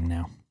so long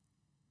now?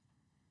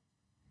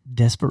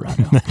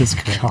 Desperado. That is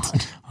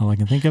correct. All I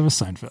can think of is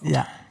Seinfeld.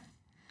 Yeah.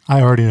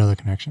 I already know the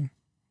connection.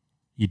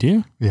 You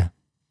do? Yeah.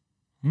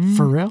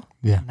 For real?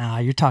 Yeah. Nah,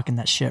 you're talking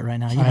that shit right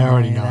now. You I don't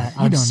already any know of it.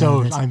 that. You don't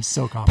know this. I'm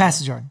so confident.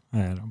 Pass it, Jordan. I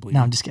don't believe No,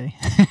 you. I'm just kidding.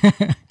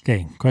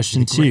 Okay,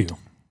 question 2.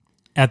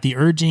 At the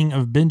urging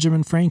of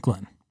Benjamin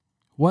Franklin,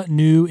 what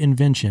new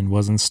invention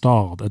was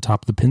installed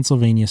atop the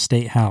Pennsylvania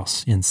State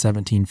House in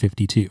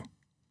 1752?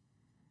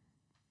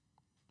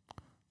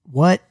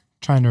 What?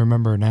 Trying to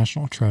remember a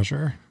national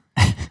treasure.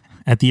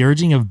 At the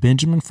urging of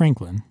Benjamin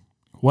Franklin,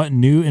 what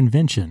new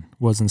invention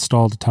was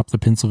installed atop the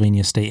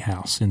Pennsylvania State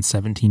House in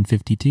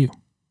 1752?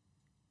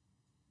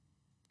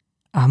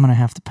 I'm going to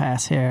have to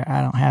pass here.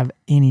 I don't have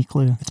any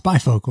clue. It's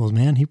bifocals,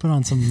 man. He put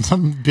on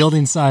some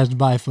building-sized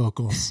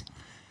bifocals.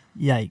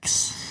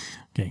 Yikes.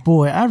 Okay.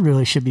 Boy, I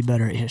really should be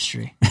better at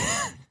history.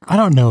 I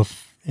don't know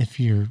if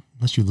you're,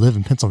 unless you live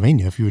in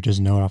Pennsylvania, if you would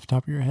just know it off the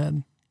top of your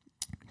head.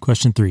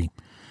 Question 3.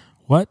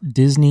 What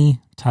Disney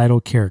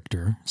title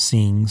character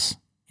sings,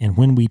 "And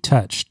when we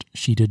touched,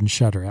 she didn't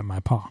shudder at my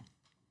paw"?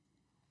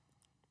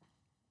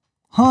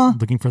 Huh?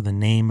 Looking for the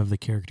name of the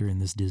character in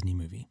this Disney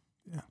movie.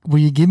 Will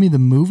you give me the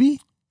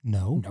movie?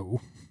 No.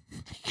 No.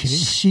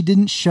 She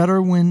didn't shudder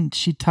when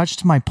she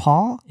touched my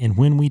paw? And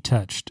when we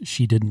touched,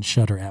 she didn't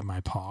shudder at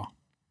my paw.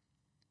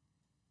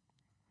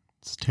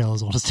 It's a tale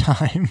as old as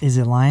time. Is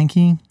it Lion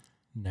King?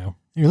 No.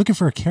 You're looking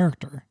for a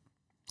character.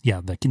 Yeah,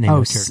 the name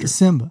of the character.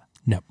 Simba.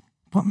 No.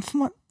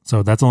 What?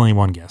 So that's only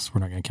one guess.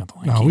 We're not going to count the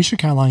Lion No, King. we should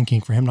count Lion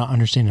King for him not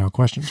understanding how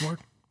questions work.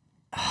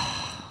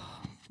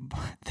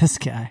 This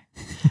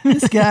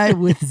guy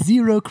with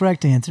 0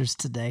 correct answers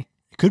today.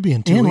 It could be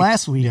in 2 And weeks.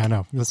 last week. Yeah, I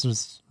know. This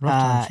was rough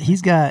times for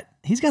me.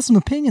 He's got some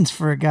opinions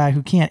for a guy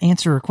who can't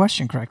answer a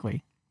question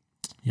correctly.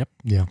 Yep.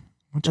 Yeah.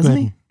 Let's Doesn't go ahead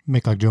he? and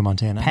make like Joe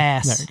Montana.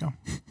 Pass. There you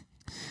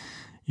go.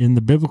 In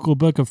the biblical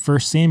book of 1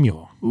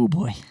 Samuel, Oh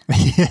boy.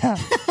 Yeah.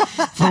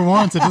 For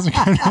once, it doesn't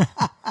count.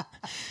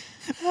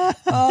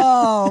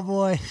 Oh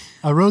boy.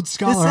 A Rhodes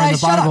Scholar in the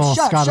Bible,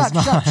 Scott is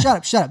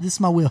not. Shut up. This is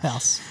my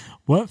wheelhouse.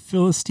 what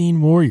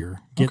Philistine warrior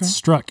gets Okay.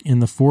 struck in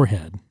the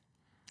forehead?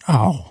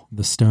 Oh.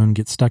 The stone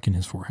gets stuck in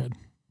his forehead.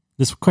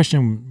 This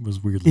question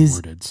was weirdly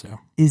worded, so.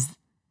 Is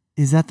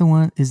that the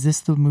one? Is this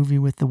the movie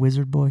with the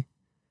wizard boy?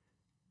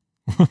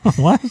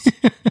 What?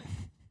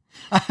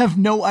 I have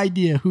no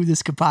idea who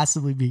this could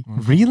possibly be.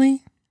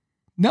 Really?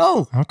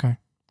 No, Okay.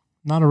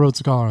 Not a Rhodes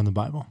Scholar in the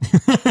Bible.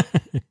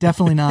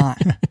 definitely not.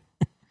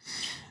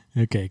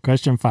 Okay,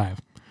 question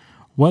 5.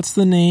 What's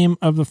the name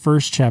of the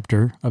first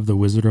chapter of The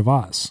Wizard of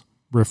Oz,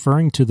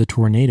 referring to the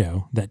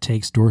tornado that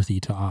takes Dorothy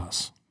to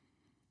Oz?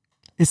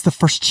 It's the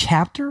first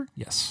chapter?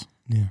 Yes.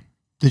 Yeah.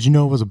 Did you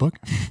know it was a book?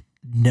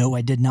 No,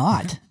 I did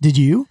not. Did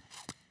you?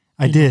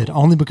 I did,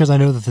 only because I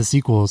know that the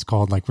sequel is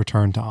called like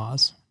Return to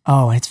Oz.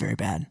 Oh, it's very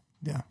bad.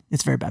 Yeah.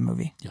 It's a very bad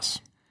movie. Yes.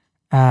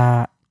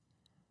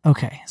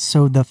 Okay,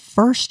 so the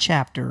first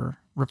chapter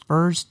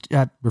refers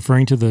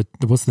Referring to the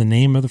what's the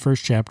name of the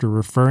first chapter?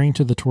 Referring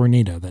to the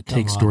tornado that Come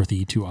takes on.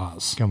 Dorothy to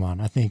Oz. Come on,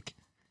 I think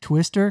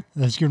Twister.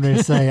 that's what you're going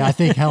to say. I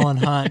think Helen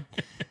Hunt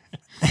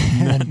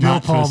and Bill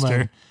Not Pullman,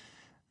 Twister.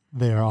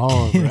 they are all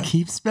over it.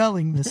 Keep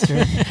spelling,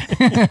 mister.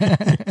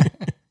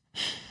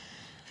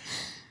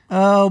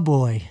 Oh,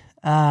 boy.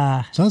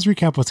 So let's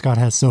recap what Scott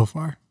has so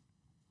far.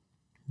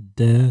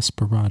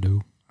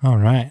 Desperado. All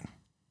right.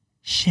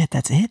 Shit,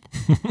 that's it?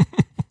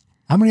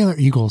 How many other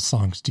Eagles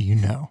songs do you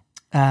know?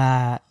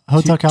 Hotel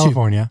Hotel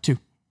California. Two.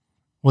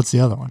 What's the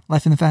other one?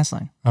 Life in the Fast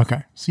Lane.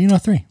 Okay. So you know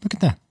 3. Look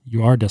at that.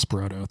 You are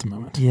Desperado at the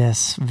moment.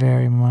 Yes,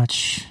 very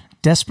much.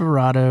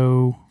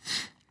 Desperado.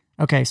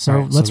 Okay, so, All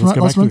right, so let's let's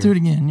go back run to through it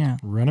again. Yeah.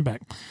 Run it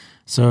back.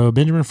 So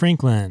Benjamin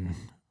Franklin,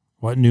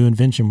 what new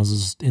invention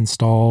was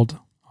installed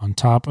on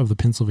top of the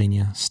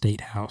Pennsylvania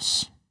State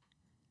House?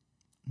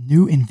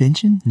 New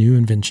invention? New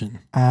invention.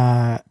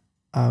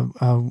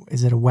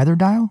 Is it a weather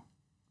dial?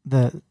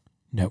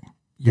 No.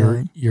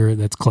 You're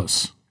that's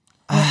close.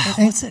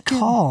 What's it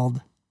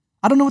called?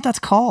 I don't know what that's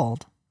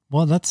called.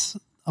 Well, that's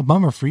a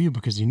bummer for you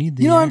because you need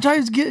the. You know what I'm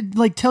trying to get?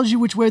 Like, tells you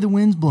which way the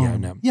wind's blowing. Yeah,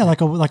 no. Yeah,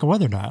 like a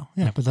weather dial.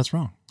 Yeah, but that's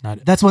wrong. Not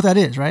it. That's what that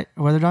is, right?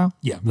 A weather dial?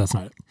 Yeah, that's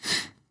not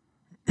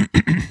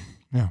it.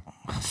 Yeah.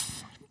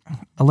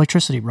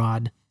 Electricity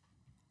rod.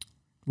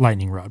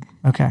 Lightning rod.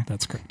 Okay.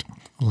 That's correct.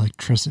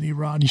 Electricity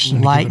rod. You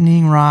should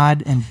Lightning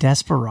rod and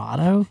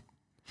Desperado.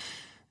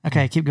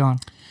 Okay, keep going.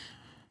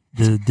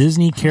 The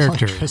Disney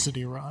character.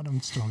 Electricity rod. I'm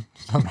still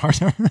hard.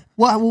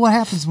 What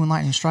happens when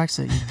lightning strikes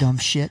it, you dumb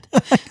shit?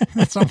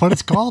 That's not what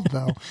it's called,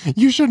 though.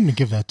 You shouldn't have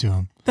given that to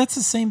him. That's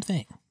the same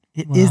thing.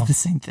 It is Wow. the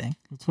same thing.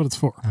 That's what it's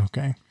for.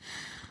 Okay.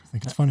 I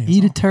think it's funny.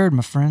 Eat a that's turd,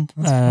 my friend.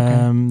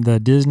 The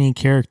Disney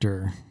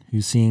character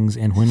who sings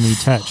 "And When We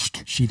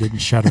Touched, She Didn't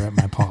Shudder at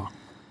My Paw."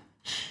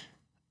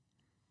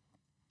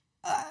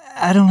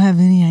 I don't have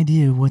any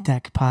idea what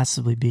that could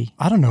possibly be.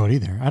 all. I don't know it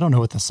either. I don't know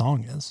what the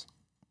song is.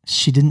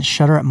 She didn't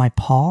shudder at my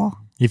paw?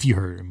 If you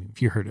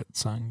heard it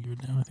sung, you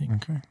would know. I think.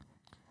 Okay.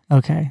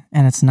 Okay,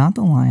 and it's not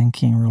the Lion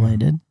King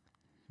related.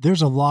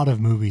 There's a lot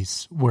of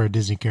movies where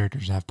Disney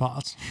characters have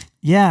paws.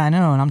 Yeah, I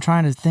know, and I'm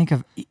trying to think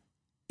of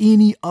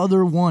any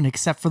other one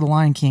except for the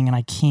Lion King, and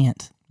I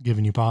can't.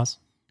 Giving you paws?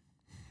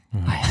 Oh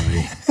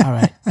All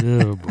right. boy.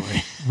 Oh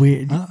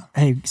boy.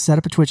 Hey, set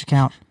up a Twitch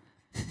account.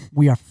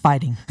 We are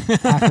fighting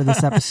after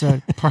this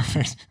episode.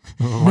 Perfect.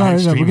 No,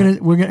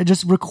 we're gonna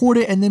just record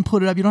it and then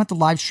put it up. You don't have to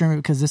live stream it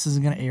because this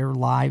isn't gonna air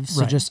live.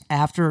 So Right. just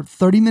after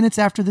 30 minutes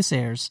after this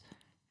airs,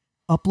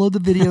 upload the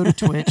video to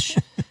Twitch.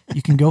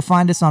 You can go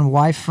find us on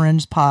Y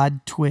Friends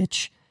Pod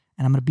Twitch,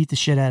 and I'm gonna beat the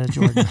shit out of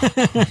Jordan.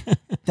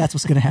 That's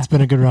what's gonna It's happen.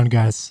 been a good run,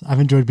 guys. I've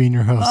enjoyed being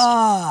your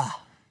host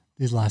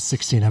these last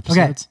 16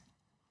 episodes.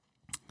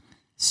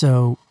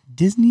 So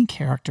Disney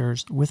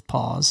characters with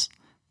paws.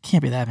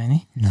 Can't be that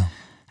many. No.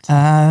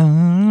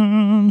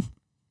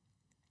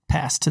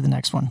 Pass to the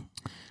next one.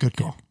 Good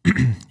call.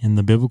 In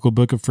the biblical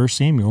book of 1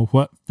 Samuel,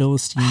 what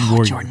Philistine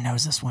warrior Jordan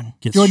knows this one.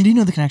 gets Jordan, do you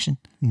know the connection?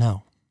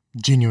 No.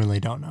 Genuinely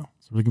don't know.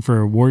 So we're looking for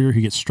a warrior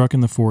who gets struck in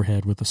the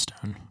forehead with a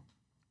stone?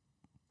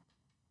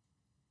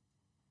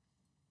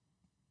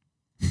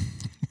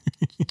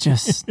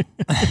 Just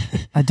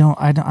I don't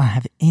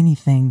have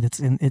anything that's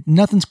in it.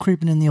 Nothing's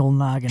creeping in the old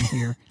noggin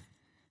here.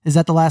 Is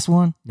that the last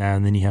one?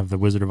 And then you have the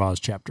Wizard of Oz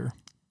chapter.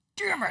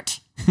 Damn it.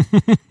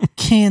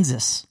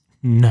 Kansas.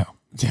 No.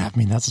 Yeah, I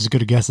mean, that's as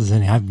good a guess as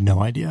any. I have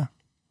no idea.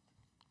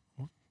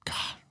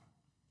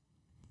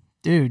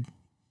 Dude.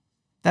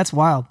 That's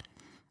wild.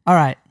 All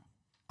right.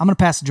 I'm gonna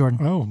pass to Jordan.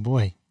 Oh,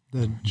 boy.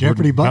 The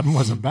Jeopardy button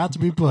was about to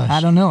be pushed. I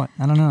don't know it.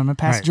 I'm gonna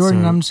pass All to right, Jordan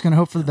and so- I'm just gonna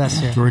hope for the best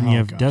here. Jordan, you Oh,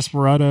 have gosh.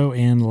 Desperado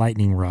and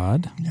Lightning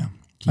Rod. Yeah.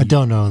 I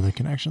don't know the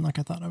connection like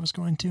I thought I was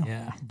going to.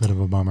 Yeah. Bit of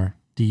a bummer.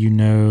 Do you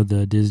know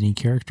the Disney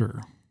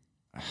character?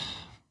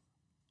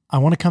 I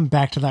want to come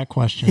back to that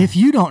question. If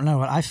you don't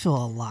know it, I feel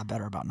a lot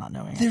better about not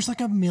knowing it. There's like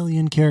a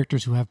million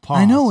characters who have paws.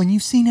 I know, and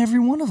you've seen every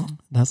one of them.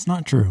 That's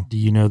not true. Do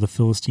you know the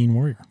Philistine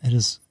warrior? It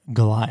is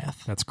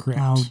Goliath. That's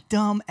correct. Oh,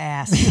 dumb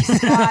ass.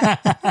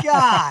 Scott.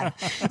 God.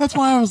 That's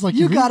why I was like,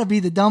 You got to be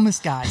the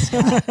dumbest guy,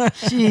 Scott.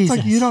 It's Jesus.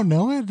 like, you don't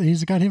know it?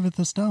 He's got hit with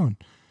the stone.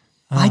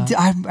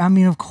 I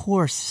mean, of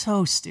course,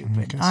 so stupid.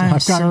 Okay, so I'm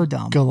I've got so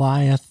dumb.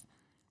 Goliath,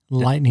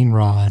 Lightning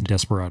Rod,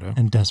 Desperado.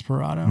 and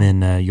Desperado. And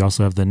then you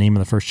also have the name of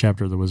the first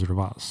chapter of The Wizard of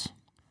Oz.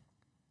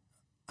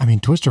 I mean,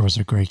 Twister was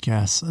a great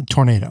guess.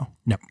 Tornado.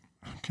 No.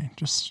 Okay,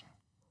 just...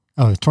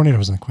 Oh, the tornado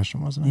was in the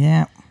question, wasn't it?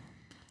 Yeah.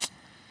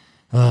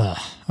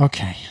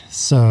 Okay,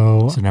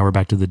 so So now we're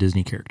back to the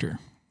Disney character.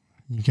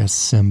 you guess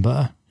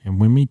Simba. And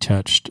when we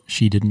touched,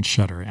 she didn't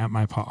shudder at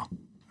my paw.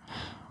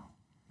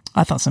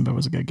 I thought Simba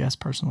was a good guess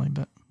personally,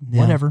 but Yeah.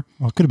 whatever.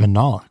 Well, it could have been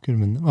Nala. Could have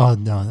been... Oh,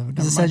 no. That would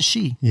Because it said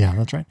she. Yeah,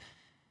 that's right.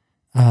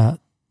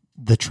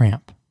 The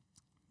Tramp.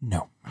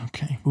 No.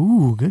 Okay.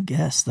 Ooh, good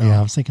guess, though. Yeah,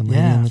 I was thinking Lady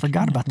Yeah, and I the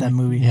forgot Tramp. about that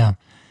movie. Yeah.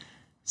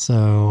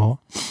 So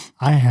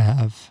I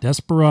have...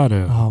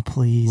 Desperado, Oh,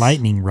 please.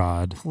 Lightning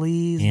Rod,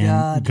 Please, and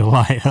God.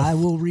 Goliath. I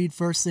will read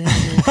First Samuel.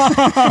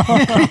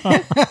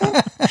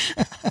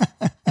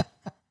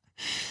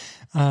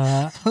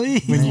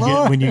 Please.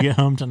 when you get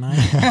home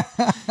tonight.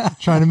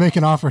 Trying to make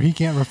an offer he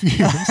can't refuse.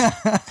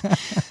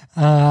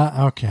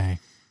 Okay.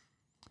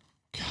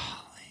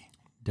 Golly.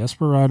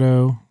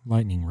 Desperado,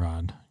 Lightning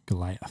Rod,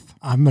 Goliath.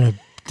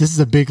 This is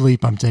a big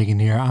leap I'm taking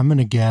here. I'm going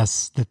to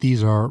guess that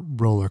these are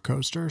roller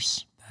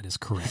coasters. That is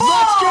correct.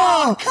 Let's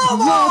go!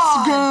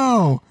 Let's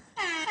go!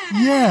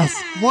 Yes,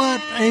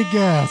 what a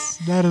guess.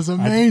 That is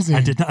amazing.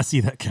 I did not see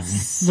that coming.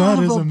 That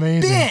is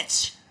amazing.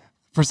 Bitch.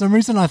 For some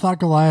reason, I thought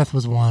Goliath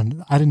was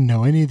one. I didn't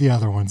know any of the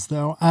other ones,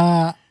 though.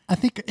 I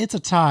think it's a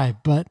tie,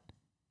 but...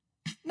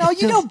 No,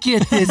 you don't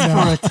get this for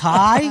a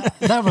tie.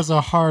 That was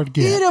a hard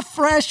get. Get a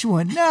fresh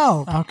one.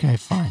 No. Okay,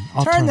 fine.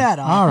 I'll Turn that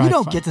off. All right, you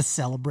don't fine. get to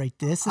celebrate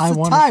this. It's I a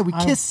wanna- tie. We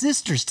I- kissed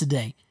sisters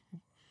today.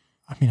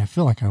 I mean, I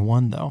feel like I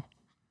won, though,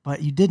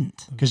 But you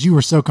didn't. because you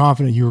were so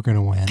confident you were going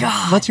to win.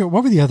 God. Let's hear,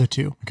 what were the other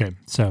two? Okay,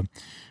 so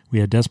we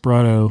had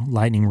Desperado,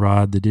 Lightning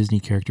Rod. The Disney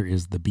character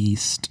is the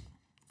Beast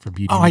for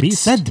Beauty Oh, and the I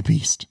Beast. said the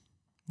Beast.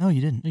 No,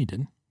 you didn't. No, you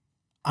didn't.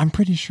 I'm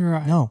pretty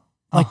sure No.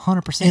 Like,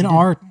 100%. in you didn't.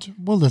 art,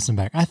 we'll listen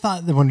back. I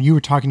thought that when you were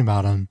talking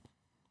about him,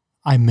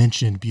 I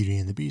mentioned Beauty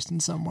and the Beast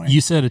in some way.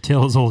 You said A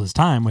Tale as Old as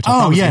Time, which I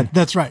thought Oh, was yeah, gonna-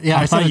 that's right. Yeah,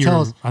 I thought said you it were,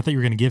 tells. I thought you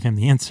were going to give him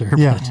the answer.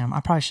 Yeah. but- Damn, I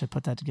probably should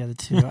put that together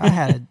too.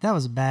 That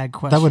was a bad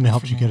question. That wouldn't have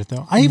helped for you me. get it,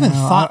 though. I even No,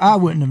 thought... I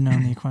wouldn't have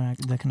known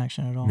the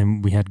connection at all. And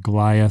then we had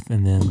Goliath,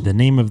 and then the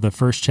name of the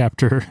first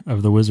chapter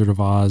of The Wizard of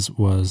Oz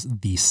was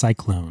The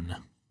Cyclone.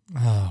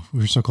 Oh,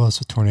 we were so close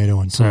with Tornado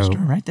and So- Toaster.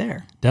 Right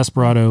there.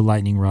 Desperado,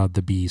 Lightning Rod,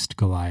 the Beast,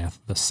 Goliath,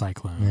 the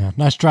Cyclone. Yeah,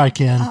 nice try,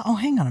 Ken.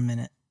 Hang on a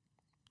minute.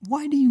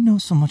 Why do you know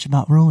so much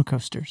about roller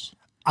coasters?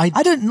 I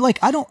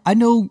I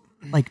know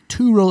like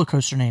 2 roller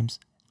coaster names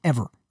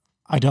ever.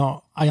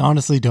 I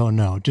honestly don't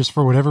know. Just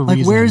for whatever Like,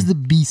 reason. where's the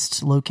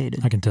Beast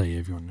located? I can tell you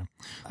if you want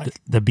to know.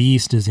 The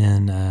Beast is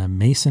in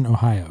Mason,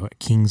 Ohio, at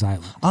Kings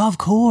Island. Of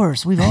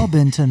course. We've all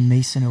been to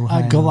Mason,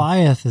 Ohio.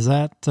 Goliath, is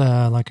that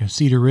like a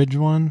Cedar Ridge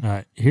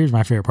one? Here's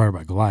my favorite part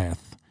about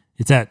Goliath.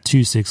 It's at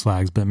 2 Six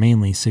Flags, but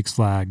mainly Six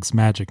Flags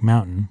Magic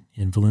Mountain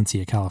in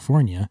Valencia,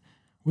 California,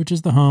 which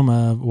is the home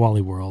of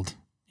Wally World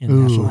in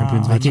Ooh, National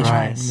Lampoon's that's Vacation.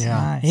 right. Nice, Yeah.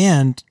 nice.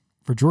 And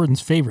for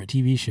Jordan's favorite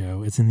TV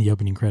show, it's in the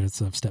opening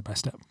credits of Step by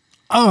Step.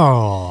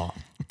 Oh.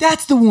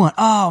 That's the one.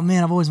 Oh,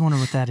 man. I've always wondered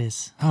what that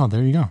is. Oh,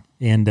 there you go.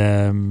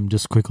 And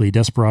just quickly,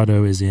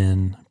 Desperado is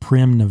in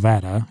Primm,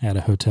 Nevada at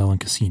a hotel and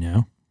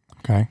casino.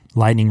 Okay.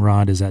 Lightning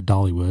Rod is at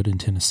Dollywood in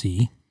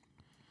Tennessee.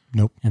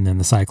 Nope. And then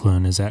the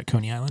Cyclone is at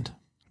Coney Island.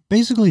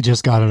 Basically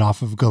just got it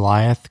off of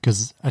Goliath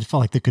because I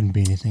felt like there couldn't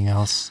be anything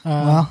else.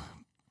 Well,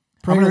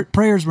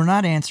 prayers were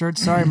not answered.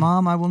 Sorry,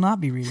 Mom. I will not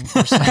be reading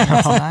First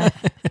Samuel tonight.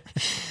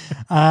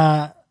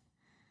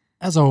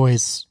 As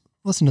always,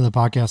 listen to the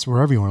podcast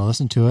wherever you want to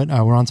listen to it.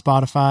 We're on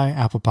Spotify,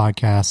 Apple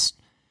Podcasts,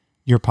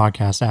 your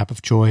podcast app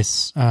of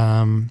choice.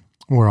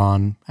 We're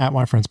on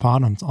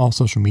 @WhyFriendsPod on all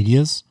social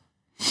medias.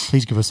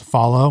 Please give us a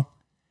follow.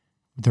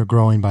 They're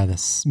growing by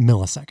this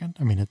millisecond.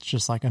 I mean, it's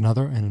just like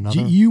another and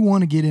another. You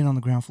want to get in on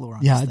the ground floor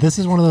on Yeah, this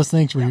is one of those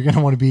things where you're going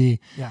to want to be.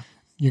 Yeah.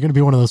 You're going to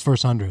be one of those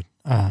first 100.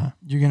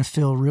 You're going to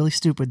feel really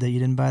stupid that you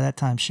didn't buy that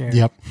timeshare.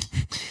 Yep.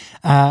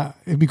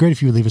 It'd be great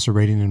if you would leave us a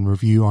rating and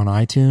review on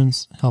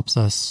iTunes. Helps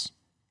us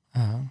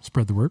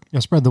Spread the word.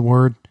 spread the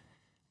word.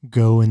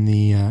 Go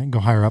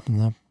higher up in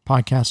the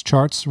podcast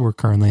charts. We're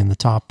currently in the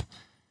top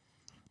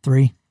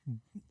 3.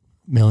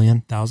 million.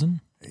 1,000.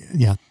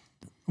 Yeah,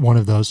 one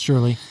of those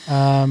surely.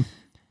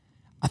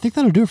 I think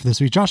that'll do it for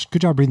this week. Josh,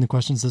 good job reading the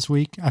questions this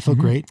week. I feel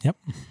great. Yep.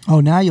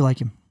 Oh, now you like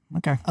him.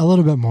 Okay. A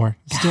little bit more.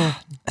 Still,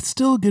 It's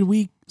still a good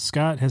week.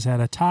 Scott has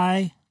had a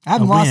tie. I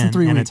haven't a lost in win,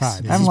 3 and weeks. A tie.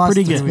 I This haven't is lost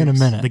pretty in good. 3 been a weeks.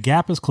 minute. The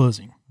gap is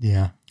closing.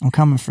 yeah. I'm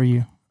coming for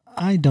you.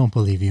 I don't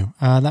believe you.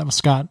 That was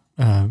Scott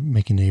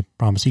making a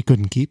promise he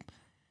couldn't keep.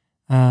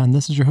 And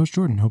this is your host,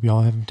 Jordan. Hope you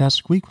all have a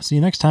fantastic week. We'll see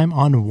you next time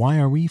on Why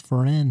Are We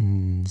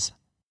Friends?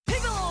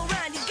 People all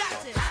around, you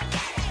got this.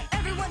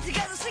 Everyone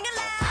together, sing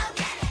aloud.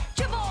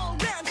 Jump all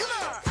around, come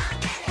on.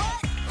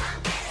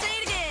 What? Say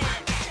it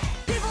again.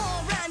 People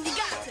all around, you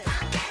got this.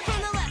 From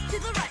the left to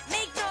the right,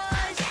 make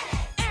noise.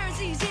 Aaron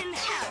C's in the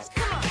house,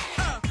 come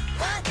on.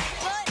 What?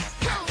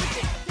 Come with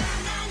me.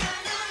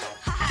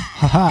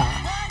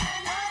 Haha.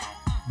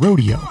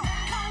 Rodeo.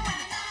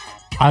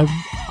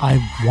 I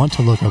want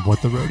to look up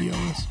what the rodeo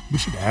is. We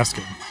should ask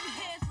him.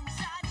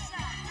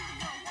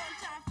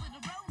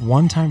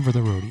 One time for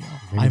the rodeo.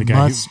 Maybe I the guy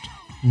who- must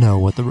know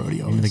what the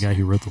rodeo Maybe is. the guy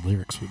who wrote the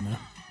lyrics would know.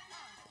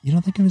 You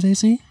don't think it was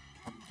AC?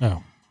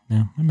 Oh,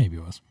 yeah, maybe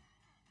it was.